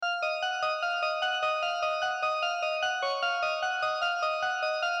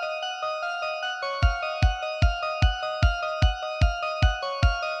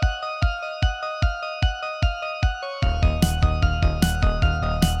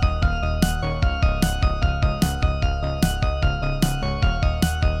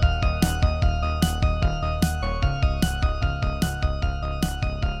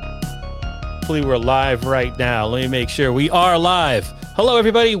hopefully we're live right now. Let me make sure we are live. Hello,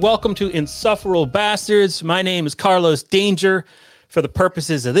 everybody. Welcome to Insufferable Bastards. My name is Carlos Danger. For the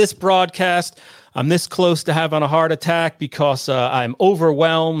purposes of this broadcast, I'm this close to having a heart attack because I'm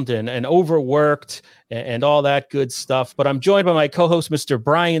overwhelmed and overworked and all that good stuff. But I'm joined by my co-host, Mr.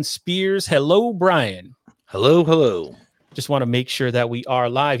 Brian Spears. Hello, Brian. Hello, hello. Just want to make sure that we are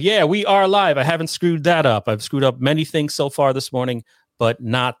live. Yeah, we are live. I haven't screwed that up. I've screwed up many things so far this morning, but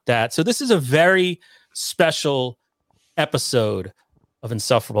not that. So this is a very special episode of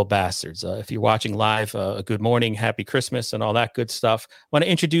Insufferable Bastards. If you're watching live, good morning, happy Christmas, and all that good stuff. I want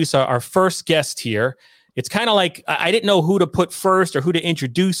to introduce our first guest here. It's kind of like, I didn't know who to put first or who to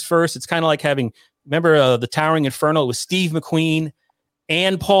introduce first. It's kind of like having, remember the Towering Inferno? It was Steve McQueen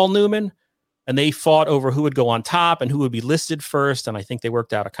and Paul Newman, and they fought over who would go on top and who would be listed first, and I think they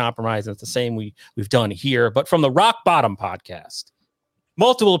worked out a compromise, and it's the same we've done here. But from the Rock Bottom podcast,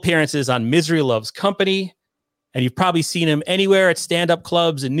 multiple appearances on Misery Loves Company, and you've probably seen him anywhere at stand-up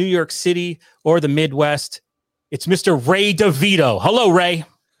clubs in New York City or the Midwest. It's Mr. Ray DeVito. Hello, Ray.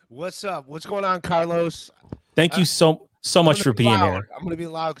 What's up? What's going on, Carlos? Thank you so much for being here. I'm going to be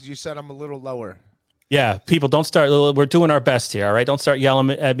loud because you said I'm a little lower. Yeah, people, don't start. We're doing our best here, all right? Don't start yelling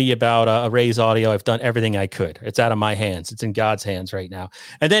at me about Ray's audio. I've done everything I could. It's out of my hands. It's in God's hands right now.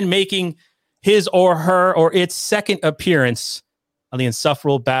 And then making his or her or its second appearance on the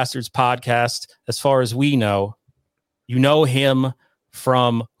Insufferable Bastards podcast, as far as we know. You know him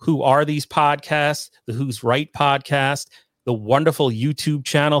from Who Are These Podcasts, the Who's Right podcast, the wonderful YouTube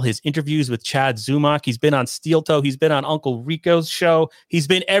channel, his interviews with Chad Zumock. He's been on Steel Toe. He's been on Uncle Rico's show. He's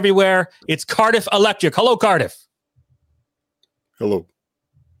been everywhere. It's Cardiff Electric. Hello, Cardiff. Hello.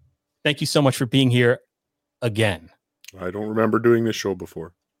 Thank you so much for being here again. I don't remember doing this show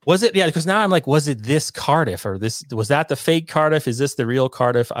before. Was it? Yeah, because now I'm like, was it this Cardiff or this? Was that the fake Cardiff? Is this the real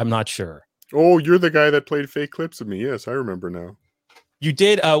Cardiff? I'm not sure. Oh, you're the guy that played fake clips of me. Yes, I remember now. You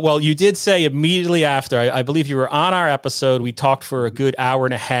did. Well, you did say immediately after, I believe you were on our episode. We talked for a good hour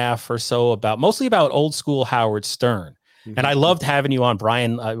and a half or so mostly about old school Howard Stern. Mm-hmm. And I loved having you on,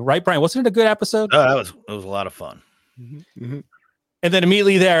 Brian. Right, Brian? Wasn't it a good episode? Oh, it was a lot of fun. Mm-hmm. Mm-hmm. And then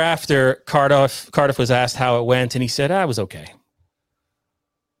immediately thereafter, Cardiff was asked how it went, and he said, it was okay.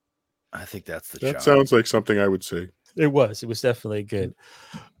 I think that's the That charm. sounds like something I would say. It was definitely good.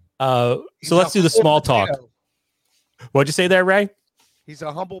 So let's do the small talk. What'd you say there, Ray? He's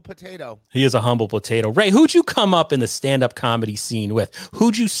a humble potato. He is a humble potato. Ray, who'd you come up in the stand-up comedy scene with?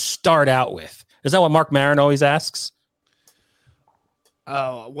 Who'd you start out with? Is that what Mark Maron always asks?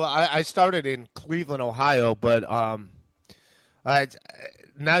 Oh, well, I started in Cleveland, Ohio, but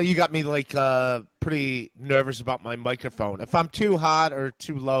now you got me like pretty nervous about my microphone. If I'm too hot or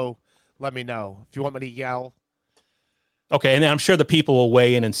too low, let me know. If you want me to yell. Okay, and then I'm sure the people will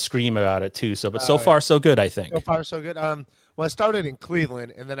weigh in and scream about it too. But so far, so good, I think. So far, so good. Well, I started in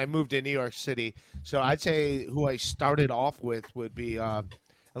Cleveland, and then I moved to New York City. So I'd say who I started off with would be, at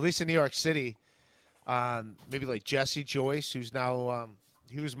least in New York City, maybe like Jesse Joyce, who's now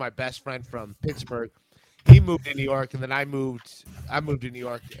he was my best friend from Pittsburgh. He moved to New York, and then I moved to New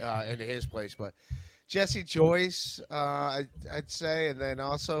York into his place. But Jesse Joyce, I'd say, and then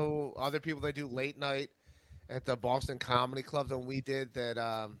also other people that do late night at the Boston Comedy Club that we did that.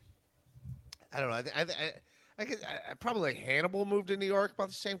 I don't know. I probably like Hannibal moved to New York about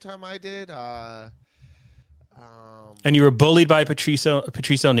the same time I did. And you were bullied by Patrice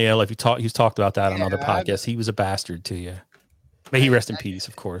O'Neill. He's talked about that on other podcasts. He was a bastard to you. May he rest in peace,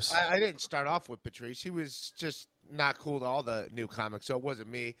 of course. I didn't start off with Patrice. He was just not cool to all the new comics, so it wasn't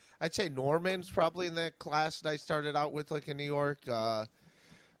me. I'd say Norman's probably in that class that I started out with, like in New York.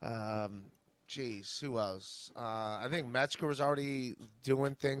 Geez, who else? I think Metzger was already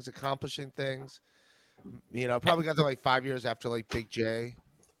doing things, accomplishing things. You know, probably got there like 5 years after like Big J.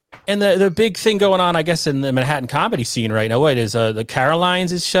 And the big thing going on, I guess, in the Manhattan comedy scene right now, the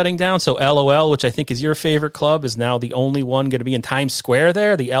Carolines is shutting down. So LOL, which I think is your favorite club, is now the only one going to be in Times Square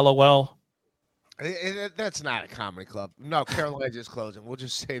there, the LOL. That's not a comedy club. No, Carolines is closing. We'll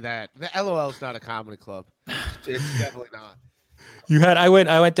just say that. The LOL is not a comedy club. It's definitely not. I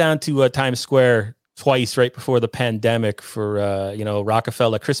went down to Times Square twice right before the pandemic for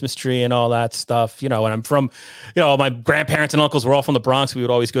Rockefeller Christmas tree and all that stuff. And I'm from, my grandparents and uncles were all from the Bronx. We would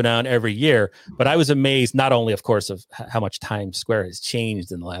always go down every year. But I was amazed not only, of course, of how much Times Square has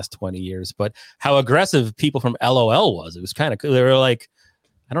changed in the last 20 years, but how aggressive people from LOL was. It was kind of cool. They were like,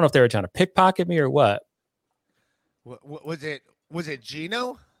 I don't know if they were trying to pickpocket me or what. Was it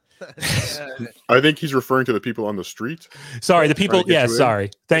Gino? I think he's referring to the people on the street. Sorry, the people. Yeah, sorry.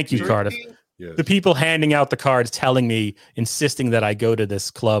 Thank you, Cardiff. Yes. The people handing out the cards telling me, insisting that I go to this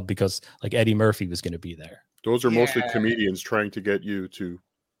club because like Eddie Murphy was going to be there. Those are mostly Yeah. comedians trying to get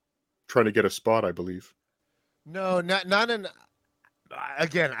a spot, I believe. No, not in.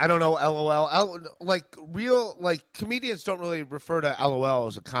 Again, I don't know. LOL. Like comedians don't really refer to LOL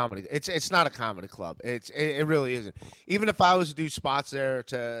as a comedy. It's not a comedy club. It really isn't. Even if I was to do spots there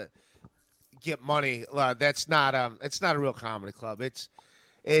to get money, that's not it's not a real comedy club.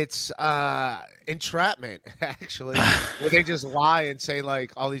 It's entrapment, actually, where they just lie and say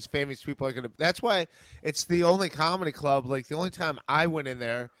like all these famous people are gonna. That's why it's the only comedy club. Like the only time I went in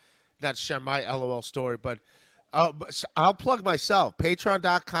there, not to share my LOL story, but I'll plug myself.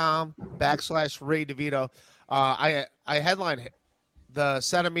 Patreon.com/Ray DeVito. I headline the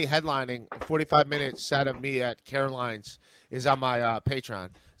set of me headlining, 45-minute set of me at Caroline's is on my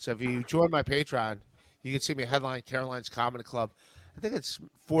Patreon. So if you join my Patreon, you can see me headline Caroline's Comedy Club. I think it's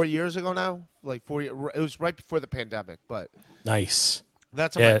 4 years ago now. Like 4 years. It was right before the pandemic, but Nice.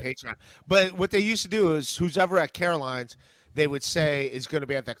 that's on my Patreon. But what they used to do is who's ever at Caroline's, they would say is going to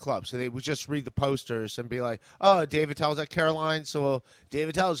be at that club. So they would just read the posters and be like, oh, David Tell's at Caroline's. So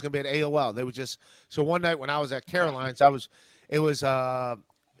David Tell is going to be at AOL. They would just, so one night when I was at Caroline's, it was a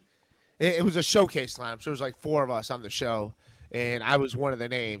showcase lineup. So it was like 4 of us on the show. And I was one of the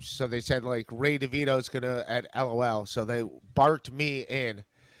names. So they said like Ray DeVito's going to at LOL. So they barked me in.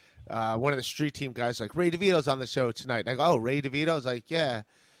 One of the street team guys like, Ray DeVito's on the show tonight. And I go, oh, Ray DeVito's like, yeah.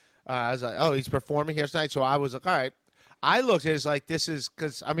 I was like, oh, he's performing here tonight. So I was like, all right. I looked at it as like, this is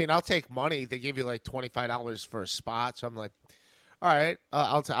because, I mean, I'll take money. They give you like $25 for a spot. So I'm like, all right,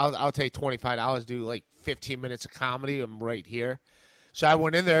 I'll take $25, do like 15 minutes of comedy. I'm right here. So I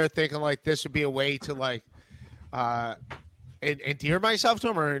went in there thinking like this would be a way to like endear myself to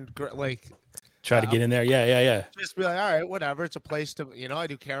him or like Try to get in there. Yeah. just be like, all right, whatever. It's a place to, I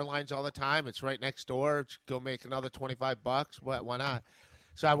do Caroline's all the time. It's right next door. Go make another $25. Why not?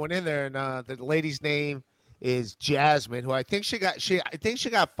 So I went in there and the lady's name is Jasmine, who I think she got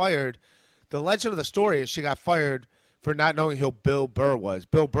fired. The legend of the story is she got fired for not knowing who Bill Burr was.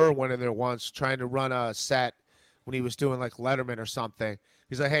 Bill Burr went in there once trying to run a set when he was doing like Letterman or something.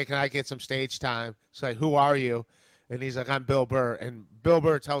 He's like, hey, can I get some stage time? It's like, who are you? And he's like, I'm Bill Burr. And Bill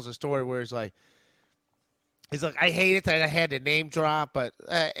Burr tells a story where he's like, I hate it that I had to name drop, but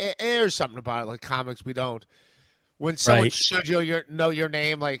there's something about it, like comics we don't. When someone should know your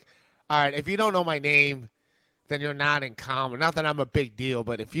name, like, all right, if you don't know my name, then you're not in comedy. Not that I'm a big deal,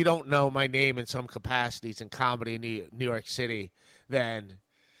 but if you don't know my name in some capacities in comedy in New York City, then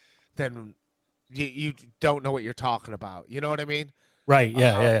you don't know what you're talking about. You know what I mean? Right.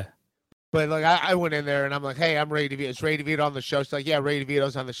 Yeah. But like I went in there and I'm like, hey, I'm Ray DeVito. Is Ray DeVito on the show? She's like, yeah, Ray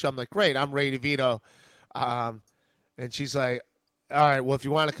DeVito's on the show. I'm like, great, I'm Ray DeVito. And she's like, all right, well, if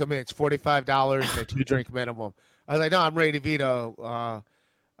you want to come in, it's $45 and a 2-drink minimum. I was like, no, I'm Ray DeVito.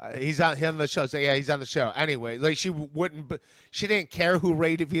 He's on the show. So yeah, he's on the show. Anyway, like she didn't care who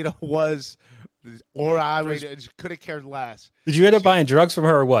Ray DeVito was, or she could have cared less. Did you end up buying drugs from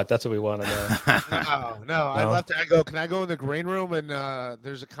her or what? That's what we want to know. No. I left. I go, can I go in the green room and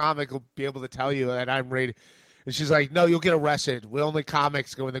there's a comic who'll be able to tell you that I'm Ray. And she's like, no, you'll get arrested. We only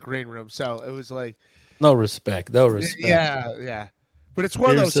comics go in the green room. So it was like, no respect. Yeah. But it's one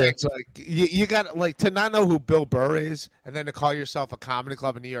of those things, like you got like to not know who Bill Burr is, and then to call yourself a comedy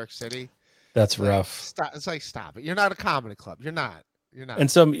club in New York City. That's like, rough. It's like, stop it. You're not a comedy club. You're not.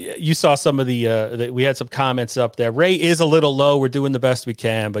 And you saw some of we had some comments up there. Ray is a little low. We're doing the best we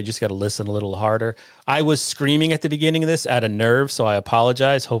can, but you just got to listen a little harder. I was screaming at the beginning of this out of nerve, so I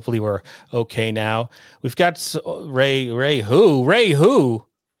apologize. Hopefully we're okay now. We've got Ray who?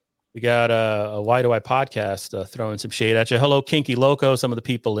 We got a Why Do I podcast throwing some shade at you. Hello, Kinky Loco. Some of the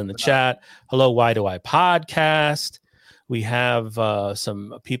people in the chat. Hello, Why Do I podcast. We have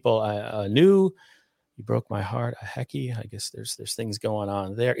some people new. You broke my heart. Hecky. I guess there's things going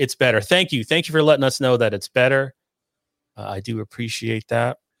on there. It's better. Thank you for letting us know that it's better. I do appreciate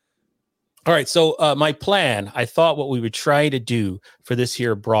that. All right. So my plan, I thought what we would try to do for this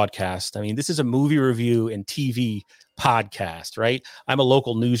here broadcast. I mean, this is a movie review and TV podcast, right? I'm a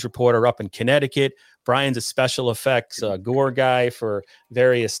local news reporter up in Connecticut. Brian's a special effects gore guy for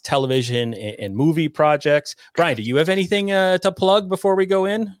various television and movie projects. Brian, do you have anything to plug before we go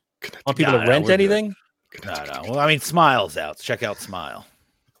in? Want people to rent anything? No. Well, I mean, Smile's out. Check out Smile.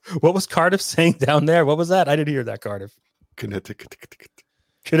 What was Cardiff saying down there? What was that? I didn't hear that, Cardiff. Connecticut.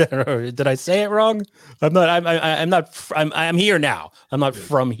 Did I say it wrong? I'm here now. I'm not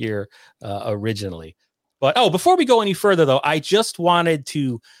from here originally. But before we go any further, though, I just wanted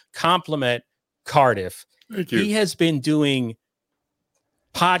to compliment Cardiff. Thank you. He has been doing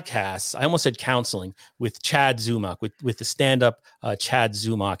podcasts. I almost said counseling with Chad Zumach, with the stand-up Chad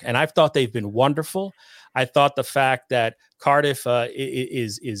Zumach, and I've thought they've been wonderful. I thought the fact that Cardiff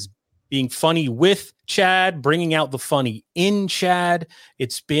is being funny with Chad, bringing out the funny in Chad,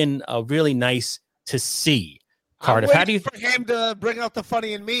 it's been really nice to see. Cardiff, how do you for him to bring out the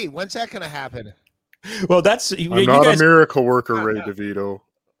funny in me? When's that going to happen? Well, that's I'm not a miracle worker, Ray DeVito.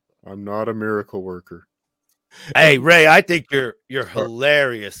 I'm not a miracle worker. Hey, Ray, I think you're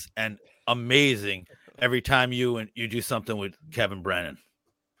hilarious and amazing every time you do something with Kevin Brennan.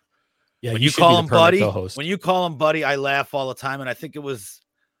 Yeah, when you call him buddy, I laugh all the time. And I think it was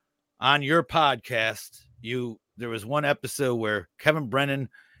on your podcast. There was one episode where Kevin Brennan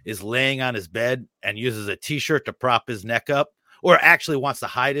is laying on his bed and uses a t-shirt to prop his neck up, or actually wants to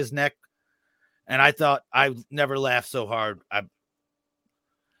hide his neck. And I thought, I never laughed so hard.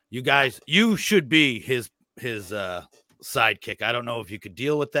 You guys, you should be his sidekick. I don't know if you could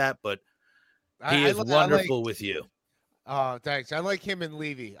deal with that, but he is wonderful with you. Oh, thanks. I like him and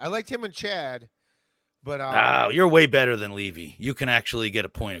Levy. I liked him and Chad, but you're way better than Levy. You can actually get a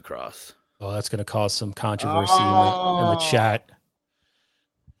point across. Oh, that's going to cause some controversy in the chat.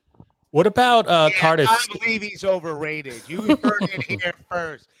 What about Cardiff? Levy's overrated. You heard it here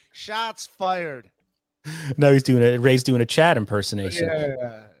first. Shots fired. No, Ray's doing a Chad impersonation.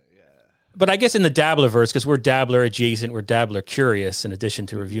 Yeah. But I guess in the Dabblerverse, because we're Dabbler adjacent, we're Dabbler curious, in addition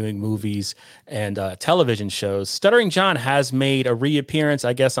to reviewing movies and television shows, Stuttering John has made a reappearance,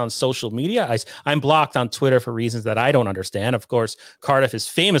 I guess, on social media. I'm blocked on Twitter for reasons that I don't understand. Of course, Cardiff is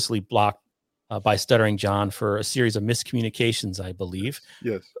famously blocked by Stuttering John for a series of miscommunications, I believe.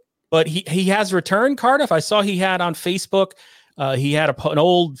 Yes. But he has returned, Cardiff. I saw he had on Facebook, he had an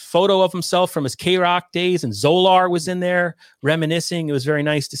old photo of himself from his K-Rock days, and Zolar was in there reminiscing. It was very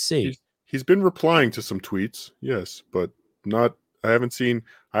nice to see. He's been replying to some tweets, yes, but not. I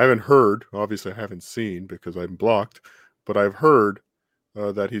haven't heard. Obviously, I haven't seen because I'm blocked. But I've heard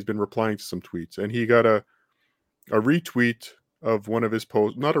that he's been replying to some tweets, and he got a retweet of one of his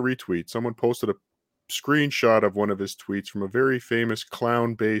posts. Not a retweet. Someone posted a screenshot of one of his tweets from a very famous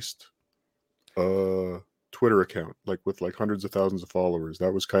clown-based Twitter account, with hundreds of thousands of followers.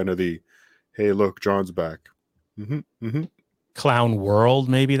 That was kind of the, hey, look, John's back. Clown World,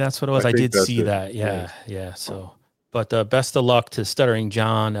 maybe that's what it was. I did see that. Yeah. So, but best of luck to Stuttering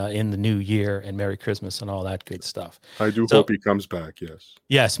John in the new year, and Merry Christmas and all that good stuff. I do hope he comes back.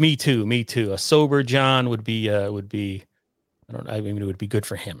 Yes, me too. A sober John would be. It would be good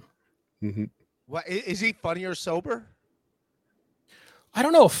for him. Mm-hmm. What is he, funny or sober? I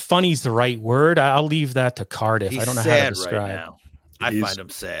don't know if funny's the right word. I'll leave that to Cardiff. He's I don't know sad how to describe. Right now. I find him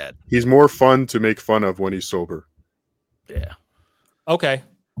sad. He's more fun to make fun of when he's sober. Yeah. Okay,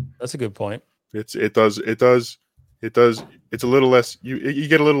 that's a good point. It's a little less. You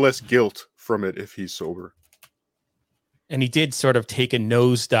get a little less guilt from it if he's sober. And he did sort of take a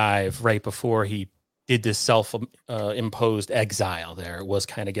nosedive right before he did this self-imposed exile. There, it was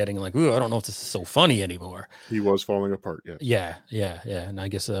kind of getting like, ooh, I don't know if this is so funny anymore. He was falling apart. Yeah. And I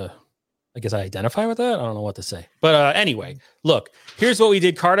guess I identify with that. I don't know what to say. But anyway, look, here's what we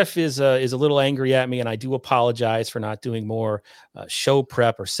did. Cardiff is a little angry at me, and I do apologize for not doing more show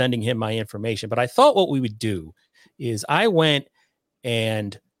prep or sending him my information. But I thought what we would do is I went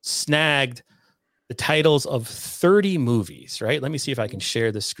and snagged the titles of 30 movies, right? Let me see if I can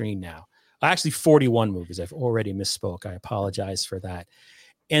share the screen now. Actually, 41 movies. I've already misspoke. I apologize for that.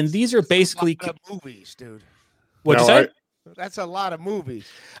 And these are basically movies, dude. What'd you say? That's a lot of movies.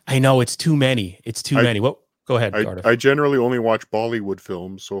 I know it's too many. It's too many. Well, go ahead, Cardiff. I generally only watch Bollywood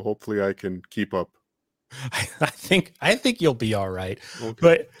films, so hopefully I can keep up. I think you'll be all right.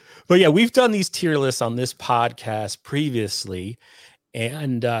 Okay. But yeah, we've done these tier lists on this podcast previously,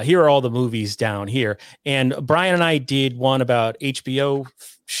 and here are all the movies down here. And Brian and I did one about HBO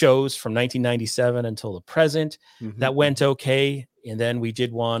shows from 1997 until the present. Mm-hmm. That went okay. And then we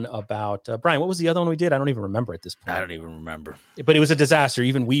did one about Brian. What was the other one we did? I don't even remember at this point. I don't even remember. But it was a disaster.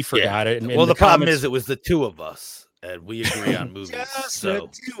 Even we forgot it. And the problem is it was the two of us, and we agree on movies. Just the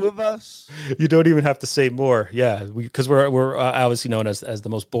two of us. You don't even have to say more. Yeah, because we're obviously known as the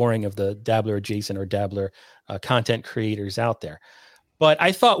most boring of the Dabbler adjacent or Dabbler content creators out there. But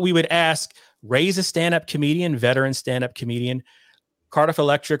I thought we would ask. Ray's a stand-up comedian, veteran stand-up comedian. Cardiff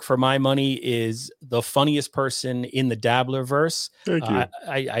Electric, for my money, is the funniest person in the Dabblerverse. Thank you.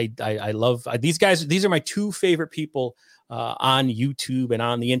 I love these guys. These are my two favorite people on YouTube and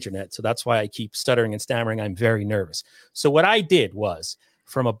on the internet. So that's why I keep stuttering and stammering. I'm very nervous. So what I did was,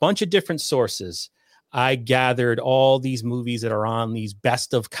 from a bunch of different sources, I gathered all these movies that are on these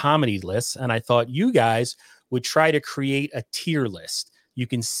best of comedy lists. And I thought you guys would try to create a tier list. You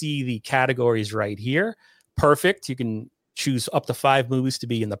can see the categories right here. Perfect. You can choose up to 5 movies to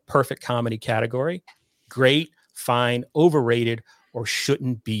be in the perfect comedy category. Great, fine, overrated, or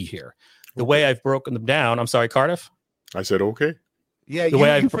shouldn't be here. The way I've broken them down, I'm sorry, Cardiff? I said, okay. Yeah,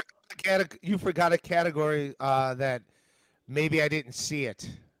 you forgot a category that maybe I didn't see it,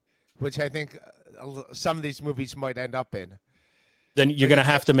 which I think some of these movies might end up in. Then you're going to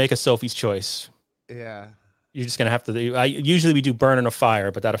have to make a Sophie's choice. Yeah. You're just going to have to. Usually we do Burn in a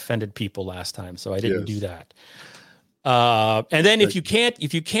Fire, but that offended people last time, so I didn't do that. And then if you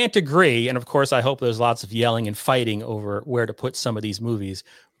can't agree, and of course I hope there's lots of yelling and fighting over where to put some of these movies,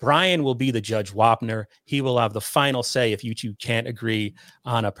 Brian will be the Judge Wapner. He will have the final say if you two can't agree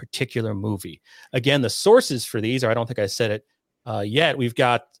on a particular movie. Again, the sources for these, or I don't think I said it yet. We've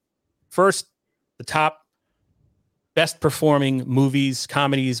got first the top best performing movies,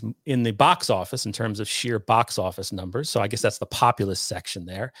 comedies in the box office in terms of sheer box office numbers. So I guess that's the populous section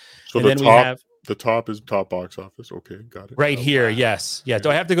there. So and then we have the top is top box office. Okay, got it. Right here, yes. Yeah.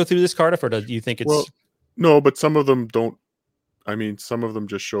 Do I have to go through this, Cardiff, or do you think it's... Well, no, but some of them don't. I mean, some of them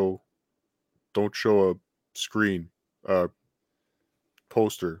just don't show a screen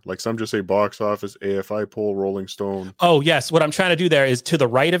poster. Like some just say box office, AFI poll, Rolling Stone. Oh, yes. What I'm trying to do there is to the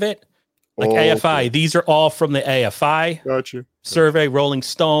right of it, like AFI. Okay. These are all from the AFI Gotcha. survey, Rolling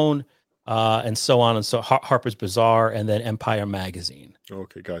Stone, and so on and so Harper's Bazaar, and then Empire Magazine.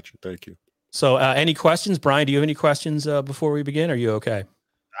 Okay, gotcha. Thank you. So any questions? Brian, do you have any questions before we begin? Are you okay?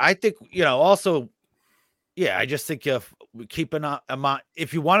 I think, also, yeah, I just think if we keep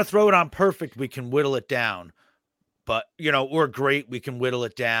if you want to throw it on perfect, we can whittle it down. But, we're great. We can whittle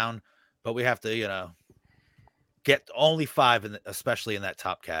it down, but we have to, get only 5, especially in that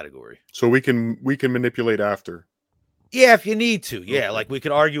top category. So we can manipulate after. Yeah, if you need to. Yeah, okay. Like we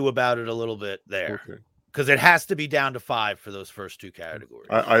could argue about it a little bit there. Okay. Because it has to be down to 5 for those first 2 categories.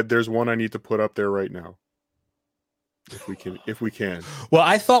 There's one I need to put up there right now. If we can. Well,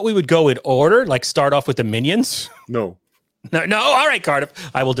 I thought we would go in order, like start off with the Minions. No. No. All right,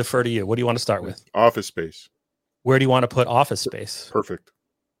 Cardiff. I will defer to you. What do you want to start with? Office Space. Where do you want to put Office Space? Perfect.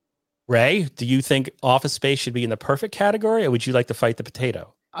 Ray, do you think Office Space should be in the perfect category, or would you like to fight the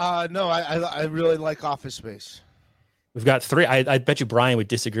potato? No, I really like Office Space. We've got 3. I bet you Brian would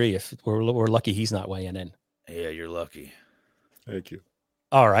disagree if we're lucky he's not weighing in. Yeah, you're lucky. Thank you.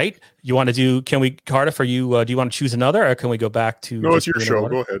 All right. You want to do, Cardiff, do you want to choose another, or can we go back to... No, it's your show.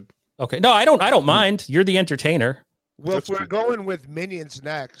 Go ahead. Okay. No, I don't mind. You're the entertainer. Well, if we're going with Minions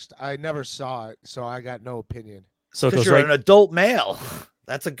next, I never saw it, so I got no opinion. So because you're an adult male.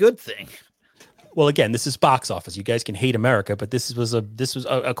 That's a good thing. Well, again, this is box office. You guys can hate America, but this was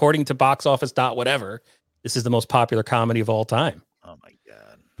according to box office whatever. This is the most popular comedy of all time. Oh my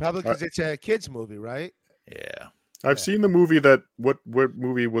God! Probably because it's a kids movie, right? Yeah. I've seen the movie that what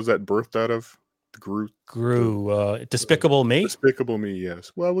movie was that birthed out of? Gru. Despicable Me. Despicable Me.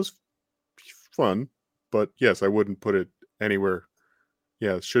 Yes. Well, it was fun, but yes, I wouldn't put it anywhere.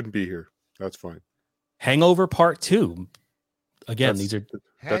 Yeah, it shouldn't be here. That's fine. Hangover Part 2. Again,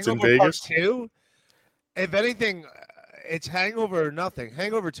 that's in Vegas. Part 2. If anything, it's Hangover or nothing.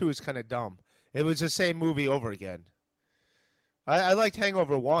 Hangover 2 is kind of dumb. It was the same movie over again. I liked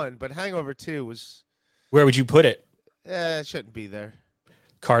Hangover 1, but Hangover 2 was... Where would you put it? It shouldn't be there.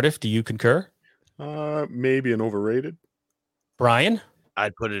 Cardiff, do you concur? Maybe an overrated. Brian?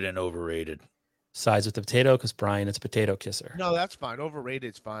 I'd put it in overrated. Sides with the potato, because Brian is a potato kisser. No, that's fine.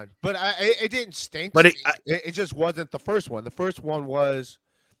 Overrated's fine. But it didn't stink. But it just wasn't the first one. The first one was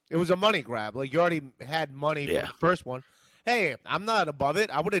a money grab. Like you already had money for the first one. Hey, I'm not above it.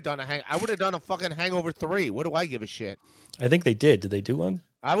 I would have done a fucking Hangover 3. What do I give a shit? I think they did. Did they do one?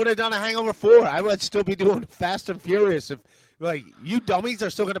 I would have done a Hangover 4. I would still be doing Fast and Furious. If like you dummies are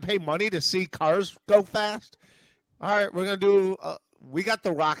still gonna pay money to see cars go fast. All right, we're gonna do. We got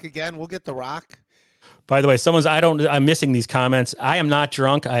The Rock again. We'll get The Rock. By the way, I'm missing these comments. I am not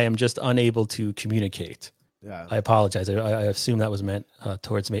drunk. I am just unable to communicate. Yeah. I apologize. I assume that was meant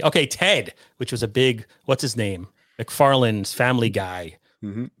towards me. Okay, Ted, which was a big, what's his name? McFarlane's Family Guy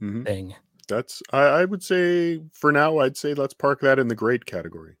thing. That's, I would say, for now, I'd say let's park that in the great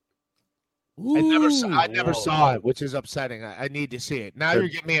category. Ooh, I never saw it, which is upsetting. I need to see it. Now you're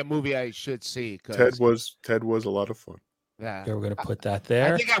giving me a movie I should see. Ted was a lot of fun. Yeah, we're going to put that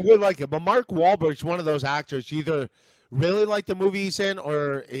there. I think I would like it, but Mark Wahlberg's one of those actors. You either really like the movie he's in,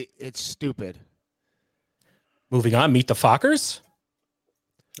 or it's stupid. Moving on, Meet the Fockers.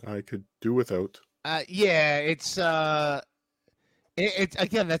 I could do without. Yeah, it's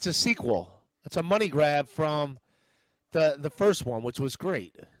again, that's a sequel. It's a money grab from the first one, which was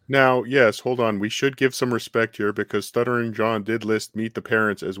great. Now, yes, hold on. We should give some respect here because Stuttering John did list Meet the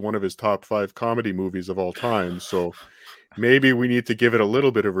Parents as one of his top 5 comedy movies of all time. So maybe we need to give it a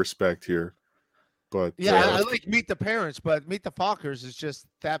little bit of respect here. But yeah, I like Meet the Parents, but Meet the Fockers is just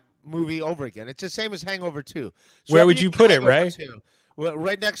that movie over again. It's the same as Hangover 2. So Where would you put it, Ray? 2. Well,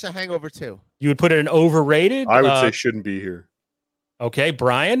 right next to Hangover 2. You would put it in overrated? I would say shouldn't be here. Okay,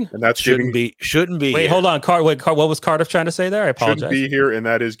 Brian. And that's shouldn't be. Wait, hold on, what was Cardiff trying to say there? I apologize. Shouldn't be here, and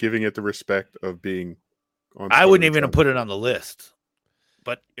that is giving it the respect of being on. I wouldn't even have put it on the list.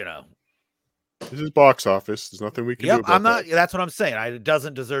 But this is box office. There's nothing we can do about I'm not. that. That's what I'm saying. It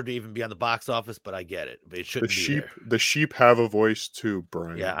doesn't deserve to even be on the box office, but I get it. But it shouldn't be there. The sheep have a voice too,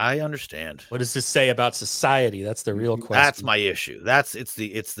 Brian. Yeah, I understand. What does this say about society? That's the real question. That's my issue.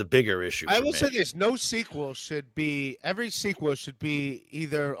 It's the bigger issue. I will say this: no sequel should be. Every sequel should be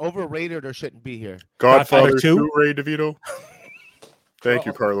either overrated or shouldn't be here. Godfather 2, Ray DeVito. Thank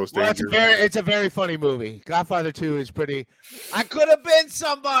you, Carlos Danger. It's a very funny movie. Godfather 2 is pretty. I could have been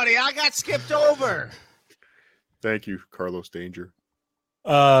somebody. I got skipped over. Thank you, Carlos Danger.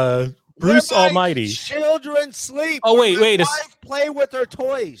 Bruce Almighty. Children sleep. Oh wait. Wife play with their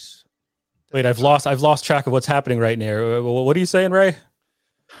toys. Wait, I've lost track of what's happening right now. What are you saying, Ray?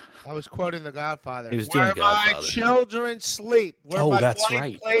 I was quoting The Godfather. He was doing Godfather. My children sleep. Where my that's wife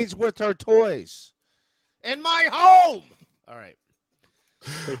right. plays with her toys. In my home. All right.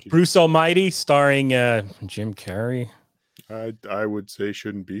 Bruce Almighty, starring Jim Carrey. I would say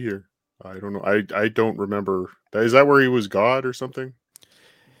shouldn't be here. I don't know. I don't remember. Is that where he was God or something?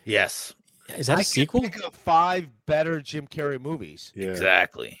 Yes. Is that a sequel? I can think of 5 better Jim Carrey movies. Yeah.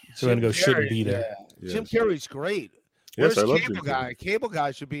 Exactly. So we're gonna go shouldn't be there. Yeah. Yes. Jim Carrey's great. Yes, Where's I love Cable Jim Guy? Carrey. Cable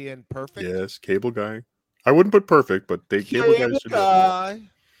Guy should be in Perfect. Yes, Cable Guy. I wouldn't put Perfect, but Cable Guy should be.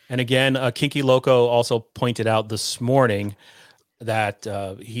 And again, Kinky Loco also pointed out this morning that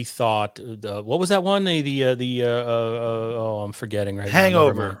he thought what was that one? I'm forgetting right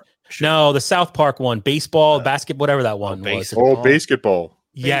Hangover. now. No, the South Park one, baseball, basketball, whatever that one was. Basketball.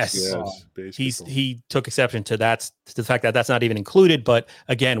 Yes. Basketball. He took exception to that, to the fact that that's not even included. But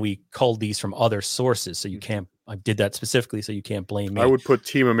again, we culled these from other sources, so you can't. I did that specifically, so you can't blame me. I would put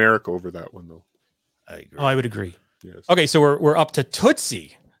Team America over that one, though. I agree. I would agree. Yes. Okay, so we're up to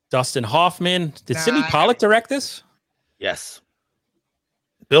Tootsie. Dustin Hoffman. Did Sidney Pollack direct this? Yes.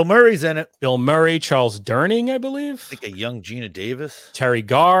 Bill Murray's in it. Bill Murray, Charles Durning, I believe. I think a young Gina Davis. Terry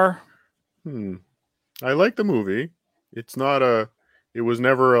Garr. I like the movie. It was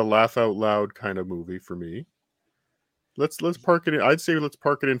never a laugh out loud kind of movie for me. Let's park it in. I'd say let's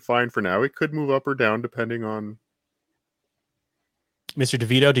park it in fine for now. It could move up or down depending on. Mr.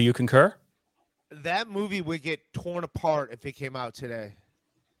 DeVito, do you concur? That movie would get torn apart if it came out today.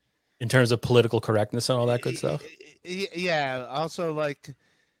 In terms of political correctness and all that good stuff? Yeah. Also,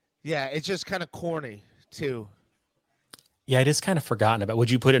 it's just kind of corny, too. Yeah, it is kind of forgotten about. Would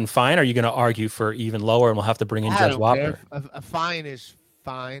you put it in fine? Or are you going to argue for even lower and we'll have to bring in Judge Wapner? A fine is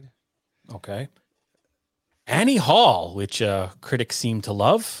fine. Okay. Annie Hall, which critics seem to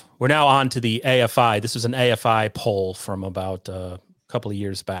love. We're now on to the AFI. This was an AFI poll from about a couple of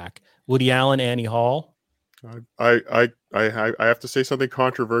years back. Woody Allen, Annie Hall. I have to say something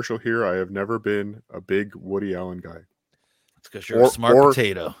controversial here. I have never been a big Woody Allen guy. It's because you're a smart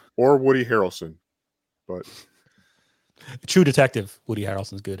potato. Or Woody Harrelson, but True Detective, Woody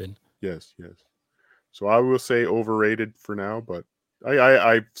Harrelson's good in. Yes. So I will say overrated for now, but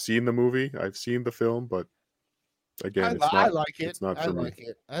I've seen the movie, I've seen the film, but again, I like it. It's not I for like me.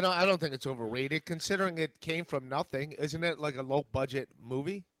 it. I don't think it's overrated considering it came from nothing. Isn't it like a low budget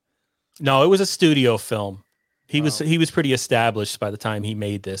movie? No, it was a studio film. He was pretty established by the time he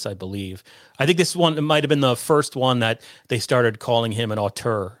made this, I believe. I think this one might have been the first one that they started calling him an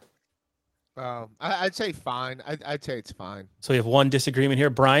auteur. I'd say fine. I'd say it's fine. So we have one disagreement here.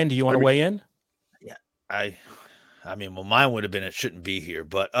 Brian, do you want to weigh in? Yeah, I mean, well, mine would have been it shouldn't be here,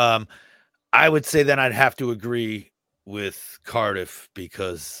 but I would say then I'd have to agree with Cardiff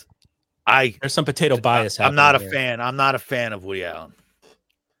because there's some potato bias. I'm not a here. fan. I'm not a fan of Woody Allen.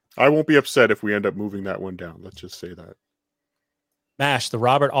 I won't be upset if we end up moving that one down. Let's just say that. MASH, the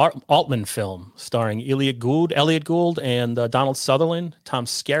Robert Altman film starring Elliot Gould, and Donald Sutherland, Tom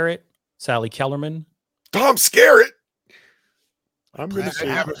Skerritt, Sally Kellerman. Tom Skerritt. I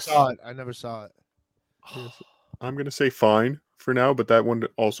never saw it. I never saw it. I'm going to say fine for now, but that one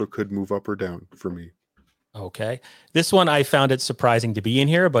also could move up or down for me. Okay. This one, I found it surprising to be in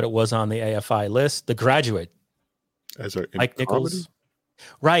here, but it was on the AFI list. The Graduate. As a Mike Nichols. comedy?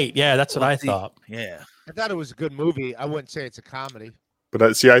 Right. Yeah, that's what I thought. Yeah. I thought it was a good movie. I wouldn't say it's a comedy. But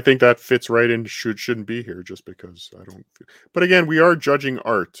I think that fits right in. Shouldn't be here just because I don't. But again, we are judging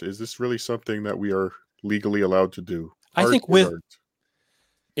art. Is this really something that we are legally allowed to do? I think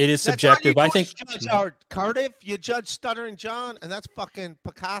it is subjective. I think judge art, Cardiff. You judge Stuttering John, and that's fucking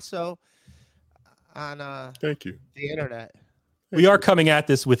Picasso on Thank you. the internet. we are coming at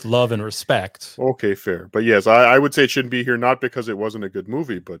this with love and respect. Okay, fair. But yes, I would say it shouldn't be here, not because it wasn't a good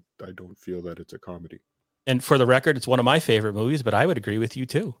movie, but I don't feel that it's a comedy. And for the record, it's one of my favorite movies, but I would agree with you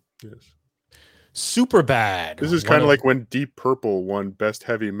too. Yes. Superbad. This is kind of like when Deep Purple won Best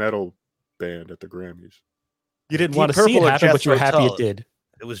Heavy Metal Band at the Grammys. You didn't Deep want to see it Purple or happen, but you were Jethro happy Tull? it did.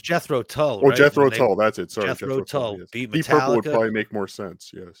 It was Jethro Tull. Oh, right? Jethro When they- Tull. That's it. Sorry, Jethro Tull yes. beat Deep Purple would Metallica. probably make more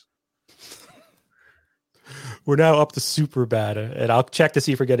sense. Yes. We're now up to Superbad, and I'll check to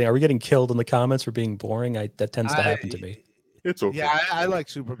see if are we getting killed in the comments for being boring? That tends to happen to me. It's okay. Yeah, I like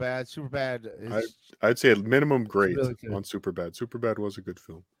Superbad. Superbad is. I'd say at minimum great really good. on Superbad. Superbad was a good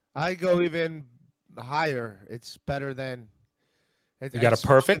film. I go even higher. It's better than. You got a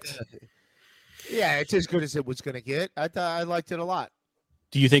perfect? Yeah, it's as good as it was going to get. I liked it a lot.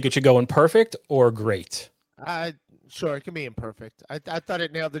 Do you think it should go in perfect or great? Sure, it can be imperfect. I thought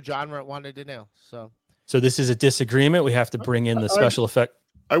it nailed the genre it wanted to nail. So this is a disagreement. We have to bring in the special effect.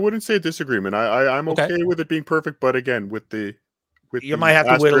 I wouldn't say disagreement. I'm okay with it being perfect, but again, You might have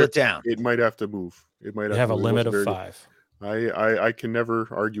to whittle it down. It might have to move. It might have a limit of 5. I can never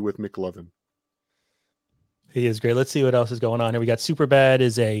argue with McLovin. He is great. Let's see what else is going on here. We got Superbad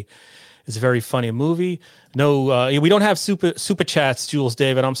is a very funny movie. No, we don't have super chats, Jules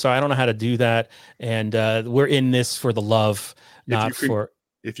David. I'm sorry, I don't know how to do that. And we're in this for the love, not for.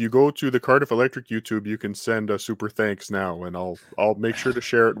 If you go to the Cardiff Electric YouTube, you can send a super thanks now, and I'll make sure to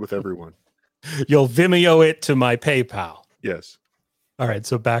share it with everyone. You'll Vimeo it to my PayPal. Yes. All right,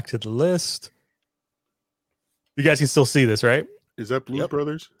 so back to the list. You guys can still see this, right? Is that Blues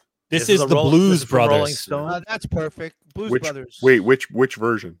Brothers? This is the Blues Brothers. Rolling Stone. That's perfect. Blues Brothers. Wait, which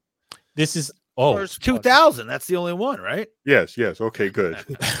version? This is First 2000. That's the only one, right? Yes. Okay, good.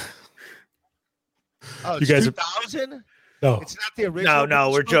 Oh, you guys 2000? No, it's not the original. No,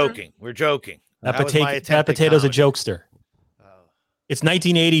 we're joking. We're joking. That potato's a jokester. Oh. It's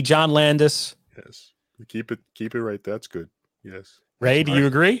 1980. John Landis. Yes, keep it right. That's good. Yes. Ray, do you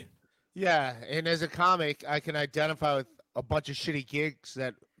agree? Yeah, and as a comic, I can identify with a bunch of shitty gigs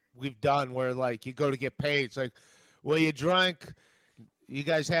that we've done where like you go to get paid. It's like, well, you drank. You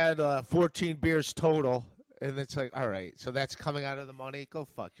guys had 14 beers total, and it's like, all right, so that's coming out of the money. Go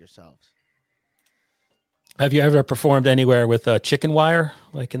fuck yourselves. Have you ever performed anywhere with a chicken wire,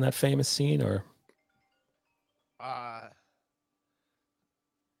 like in that famous scene, or?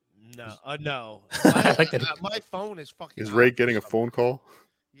 No. My phone is fucking. Is Ray getting a phone call?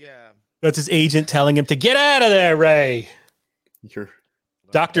 Yeah. That's his agent telling him to get out of there, Ray.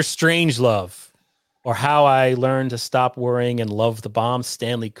 Dr. Strangelove, or How I Learned to Stop Worrying and Love the Bomb,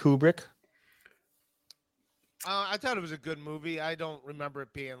 Stanley Kubrick. I thought it was a good movie. I don't remember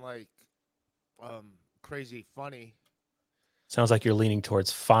it being like crazy funny. Sounds like you're leaning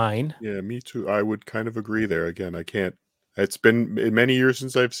towards fine. Yeah, me too. I would kind of agree there. Again, I can't. It's been many years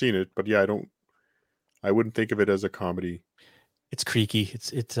since I've seen it, but yeah, I wouldn't think of it as a comedy. It's creaky.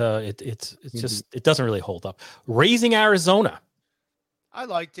 It's just it doesn't really hold up. Raising Arizona. I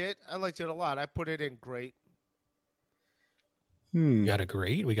liked it. I liked it a lot. I put it in great. We got a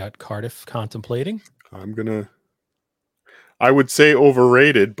great. We got Cardiff contemplating. I would say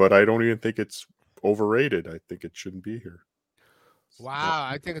overrated, but I don't even think it's overrated. I think it shouldn't be here. Wow,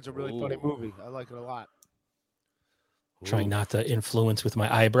 I think it's a really funny movie. I like it a lot. Trying not to influence with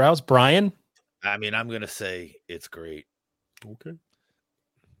my eyebrows. Brian? I mean, I'm going to say it's great. Okay.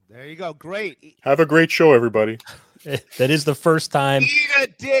 There you go. Great. Have a great show, everybody. That is the first time. Eat a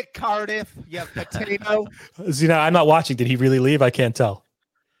dick, Cardiff. You potato. I'm not watching. Did he really leave? I can't tell.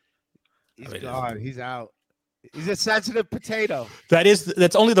 He's gone. He's out. He's a sensitive potato.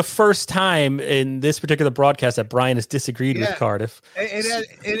 That's only the first time in this particular broadcast that Brian has disagreed with Cardiff.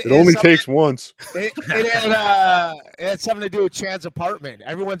 It only takes once. It had something to do with Chan's apartment.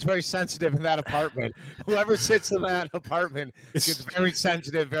 Everyone's very sensitive in that apartment. Whoever sits in that apartment gets very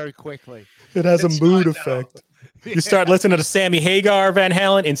sensitive very quickly. It has a mood effect. You start listening to Sammy Hagar, Van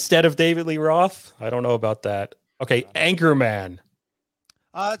Halen instead of David Lee Roth. I don't know about that. Okay, Anchorman.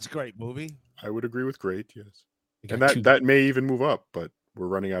 That's a great movie. I would agree with great, yes. And that may even move up, but we're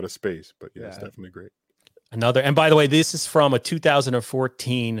running out of space. But yeah, it's definitely great. Another, and by the way, this is from a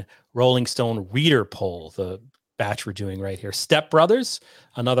 2014 Rolling Stone reader poll, the batch we're doing right here. Step Brothers,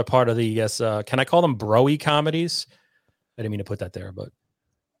 another part of the, can I call them bro-y comedies? I didn't mean to put that there, but.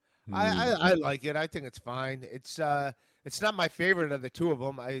 I like it. I think it's fine. It's It's not my favorite of the two of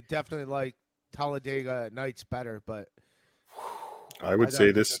them. I definitely like Talladega Nights better, but I would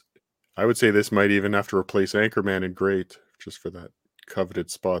say this might even have to replace Anchorman and Great just for that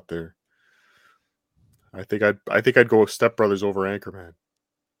coveted spot there. I think I'd go with Step Brothers over Anchorman.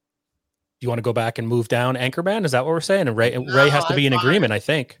 Do you want to go back and move down Anchorman? Is that what we're saying? And Ray has to be in agreement, I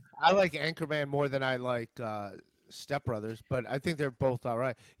think. I like Anchorman more than I like Step Brothers, but I think they're both all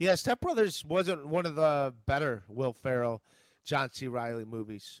right. Yeah, Step Brothers wasn't one of the better Will Ferrell, John C. Reilly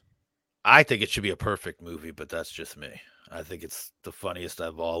movies. I think it should be a perfect movie, but that's just me. I think it's the funniest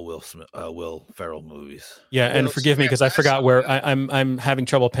of all Will Ferrell movies. Yeah, and forgive me because I forgot where I'm having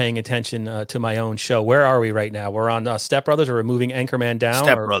trouble paying attention to my own show. Where are we right now? We're on Step Brothers, or we're moving Anchorman down?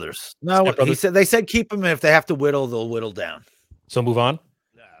 Step Brothers. No, Step Brothers? they said keep them. If they have to whittle, they'll whittle down. So move on.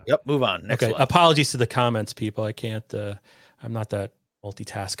 Yep, move on. Next okay. one. Apologies to the comments, people. I can't. I'm not that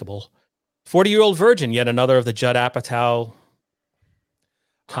multitaskable. 40-Year-Old Virgin, yet another of the Judd Apatow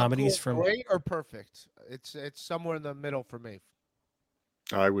comedies from great or perfect. It's somewhere in the middle for me.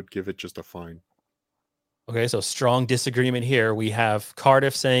 I would give it just a fine. Okay, so strong disagreement here. We have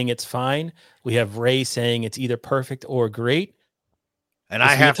Cardiff saying it's fine. We have Ray saying it's either perfect or great. And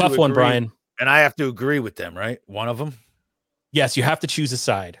I have a tough one, Brian. And I have to agree with them, right? One of them. Yes, you have to choose a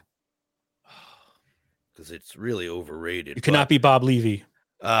side because it's really overrated. You cannot be Bob Levy.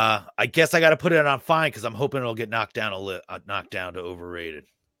 I guess I got to put it on fine because I'm hoping it'll get knocked down to overrated.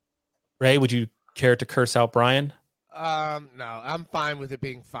 Ray, would you care to curse out Brian? No, I'm fine with it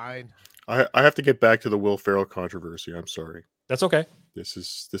being fine. I have to get back to the Will Ferrell controversy. I'm sorry. That's okay. This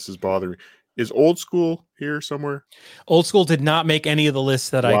is bothering me. Is Old School here somewhere? Old School did not make any of the lists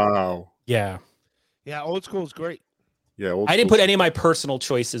that Wow. Yeah, Old School is great. Yeah, I didn't put any of my personal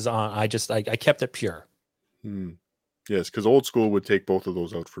choices on. I kept it pure. Yes, because Old School would take both of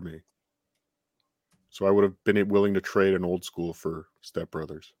those out for me. So I would have been willing to trade an Old School for Step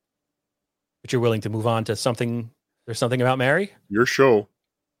Brothers. But you're willing to move on to something. There's something about Mary. Your show.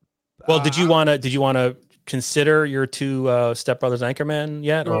 Well, did you want to consider your two Step Brothers Anchorman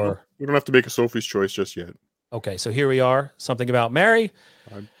yet, No, or we don't have to make a Sophie's Choice just yet? Okay, so here we are. Something about Mary.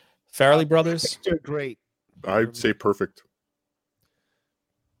 Farrelly Brothers. They're great. I'd say perfect.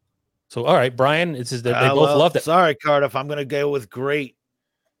 So, all right, Brian, they both loved it. Sorry, Cardiff. I'm going to go with great.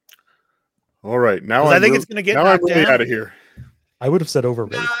 All right. Now I think it's going to get knocked down. Out of here. I would have said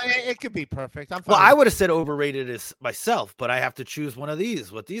overrated. No, it could be perfect. I'm fine. Well, I would have said overrated as myself, but I have to choose one of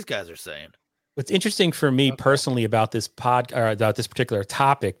these, what these guys are saying. What's interesting for me personally about this about this particular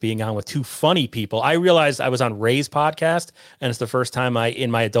topic being on with two funny people, I realized I was on Ray's podcast, and it's the first time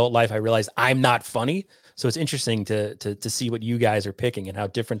in my adult life I realized I'm not funny. So it's interesting to see what you guys are picking and how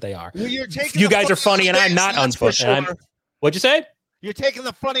different they are. Well, you guys are funny, and I'm not unfunny. Sure. What'd you say? You're taking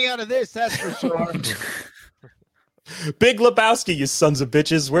the funny out of this, that's for sure. Big Lebowski, you sons of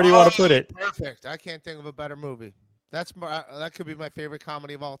bitches. Where do you want to put it? Perfect. I can't think of a better movie. That could be my favorite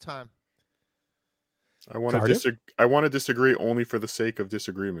comedy of all time. I want to disagree only for the sake of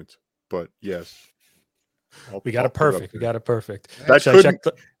disagreement. But yes, we got it perfect. We got it perfect.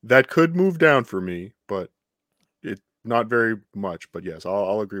 That could move down for me, but it not very much. But yes,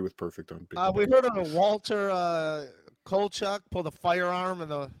 I'll agree with perfect on. We heard of Walter Kolchak pull the firearm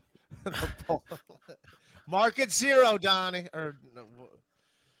and the Market Zero, Donnie, or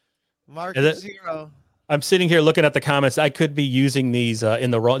Market Zero. I'm sitting here looking at the comments. I could be using these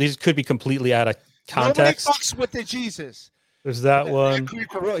in the wrong. These could be completely out of context. Nobody fucks with the Jesus. There's that one.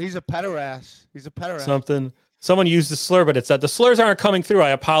 He's a pederast. Something. Someone used the slur, but it's that the slurs aren't coming through. I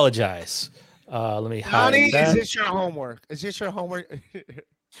apologize. Let me hide that. Is this your homework?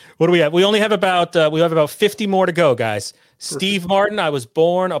 What do we have? We only have about 50 more to go, guys. Perfect. Steve Martin, I Was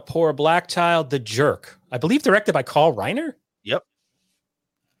Born a Poor Black Child, The Jerk. I believe directed by Carl Reiner. Yep.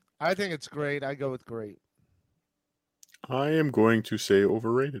 I think it's great. I go with great. I am going to say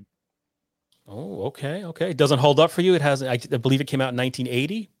overrated. Oh, okay. It doesn't hold up for you. It has. I believe it came out in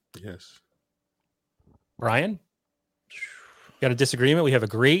 1980. Yes. Brian, got a disagreement? We have a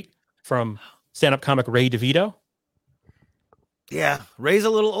great from stand-up comic Ray DeVito. Yeah, Ray's a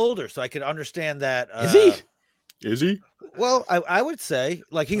little older, so I could understand that. Is he? Well, I would say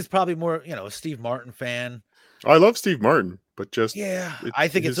like he's probably more, a Steve Martin fan. I love Steve Martin, but just I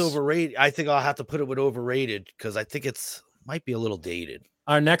think it's overrated. I think I'll have to put it with overrated because I think might be a little dated.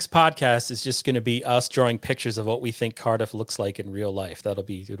 Our next podcast is just going to be us drawing pictures of what we think Cardiff looks like in real life. It'll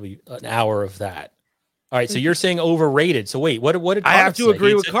be an hour of that. All right, so you're saying overrated. So wait, what did Cardiff I have to say?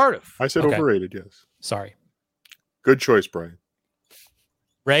 agree with Cardiff? I said overrated. Yes. Sorry. Good choice, Brian.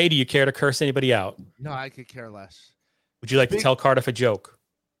 Ray, do you care to curse anybody out? No, I could care less. Would you like to tell Cardiff a joke?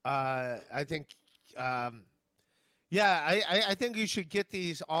 I think Yeah, I think you should get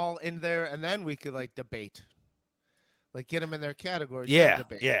these all in there, and then we could like debate, like get them in their categories. then Yeah,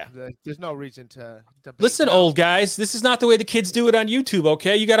 debate. yeah. Like, there's no reason to debate. Listen, now. old guys, this is not the way the kids do it on YouTube,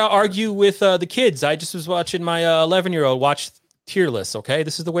 okay? You got to argue with the kids. I just was watching my 11-year-old watch tier lists, okay?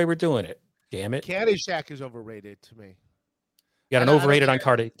 This is the way we're doing it. Damn it. Caddyshack is overrated to me. You got an I don't overrated on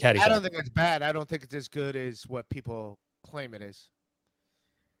think- Caddyshack. I don't think it's bad. I don't think it's as good as what people claim it is.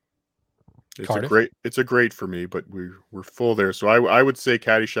 Cardiff? It's a great for me, but we're full there. So I would say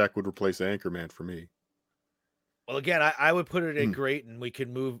Caddyshack would replace Anchorman for me. Well, again, I would put it at great, and we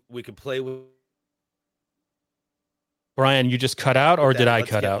can play with Brian, you just cut out, or that. did I Let's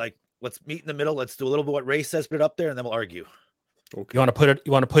cut get, out? Like, let's meet in the middle. Let's do a little bit what Ray says, put it up there, and then we'll argue. Okay. You want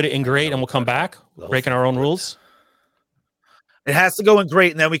to put it in great, and we'll come back, breaking our own rules. It has to go in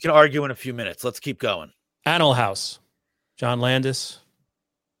great, and then we can argue in a few minutes. Let's keep going. Animal House, John Landis.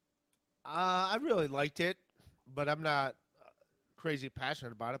 I really liked it, but I'm not crazy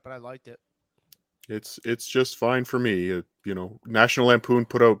passionate about it. But I liked it. It's just fine for me. You know, National Lampoon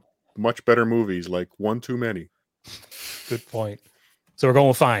put out much better movies, like One Too Many. Good point. So we're going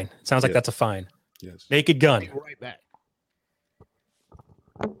with fine. It sounds like Yeah. that's a fine. Yes. Naked Gun. Be right back.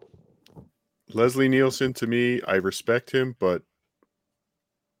 Leslie Nielsen, to me, I respect him, but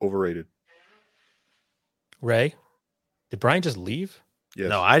overrated. Ray. Did Brian just leave? Yes.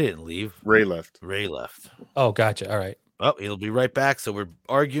 No, I didn't leave. Ray left. Ray left. Oh, gotcha. All right. Oh, he'll be right back. So we're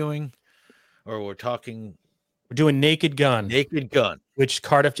arguing, or we're talking We're doing Naked Gun, Naked Gun. which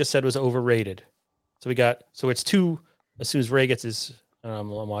Cardiff just said was overrated. So it's two. As soon as Ray gets his, I'm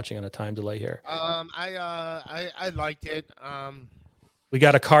watching on a time delay here. I liked it. We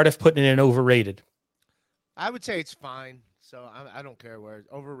got a Cardiff putting it in overrated. I would say it's fine. So I don't care where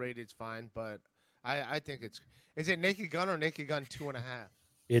overrated's fine, but I think it's. Is it Naked Gun or Naked Gun 2.5?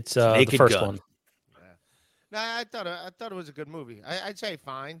 It's the Naked first Gun. one. No, I thought it was a good movie. I'd say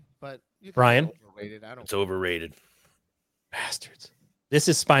fine, but you can Brian? say overrated. I don't. It's overrated. Bastards. This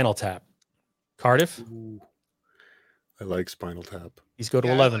is Spinal Tap. Cardiff. Ooh. I like Spinal Tap. He's go to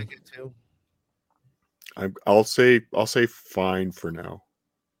Yeah, I 11. like it too. I'll say fine for now,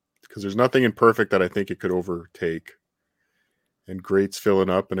 because there's nothing imperfect that I think it could overtake. And great's filling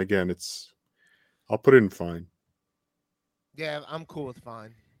up, and again, I'll put it in fine. Yeah, I'm cool with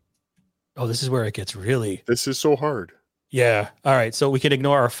fine. Oh, this is where it gets really. This is so hard. Yeah. All right. So we can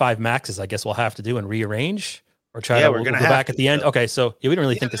ignore our 5 maxes. I guess we'll have to do and rearrange or try Yeah, to. we're We'll gonna go have back to, at the end. so. Okay. So yeah, we didn't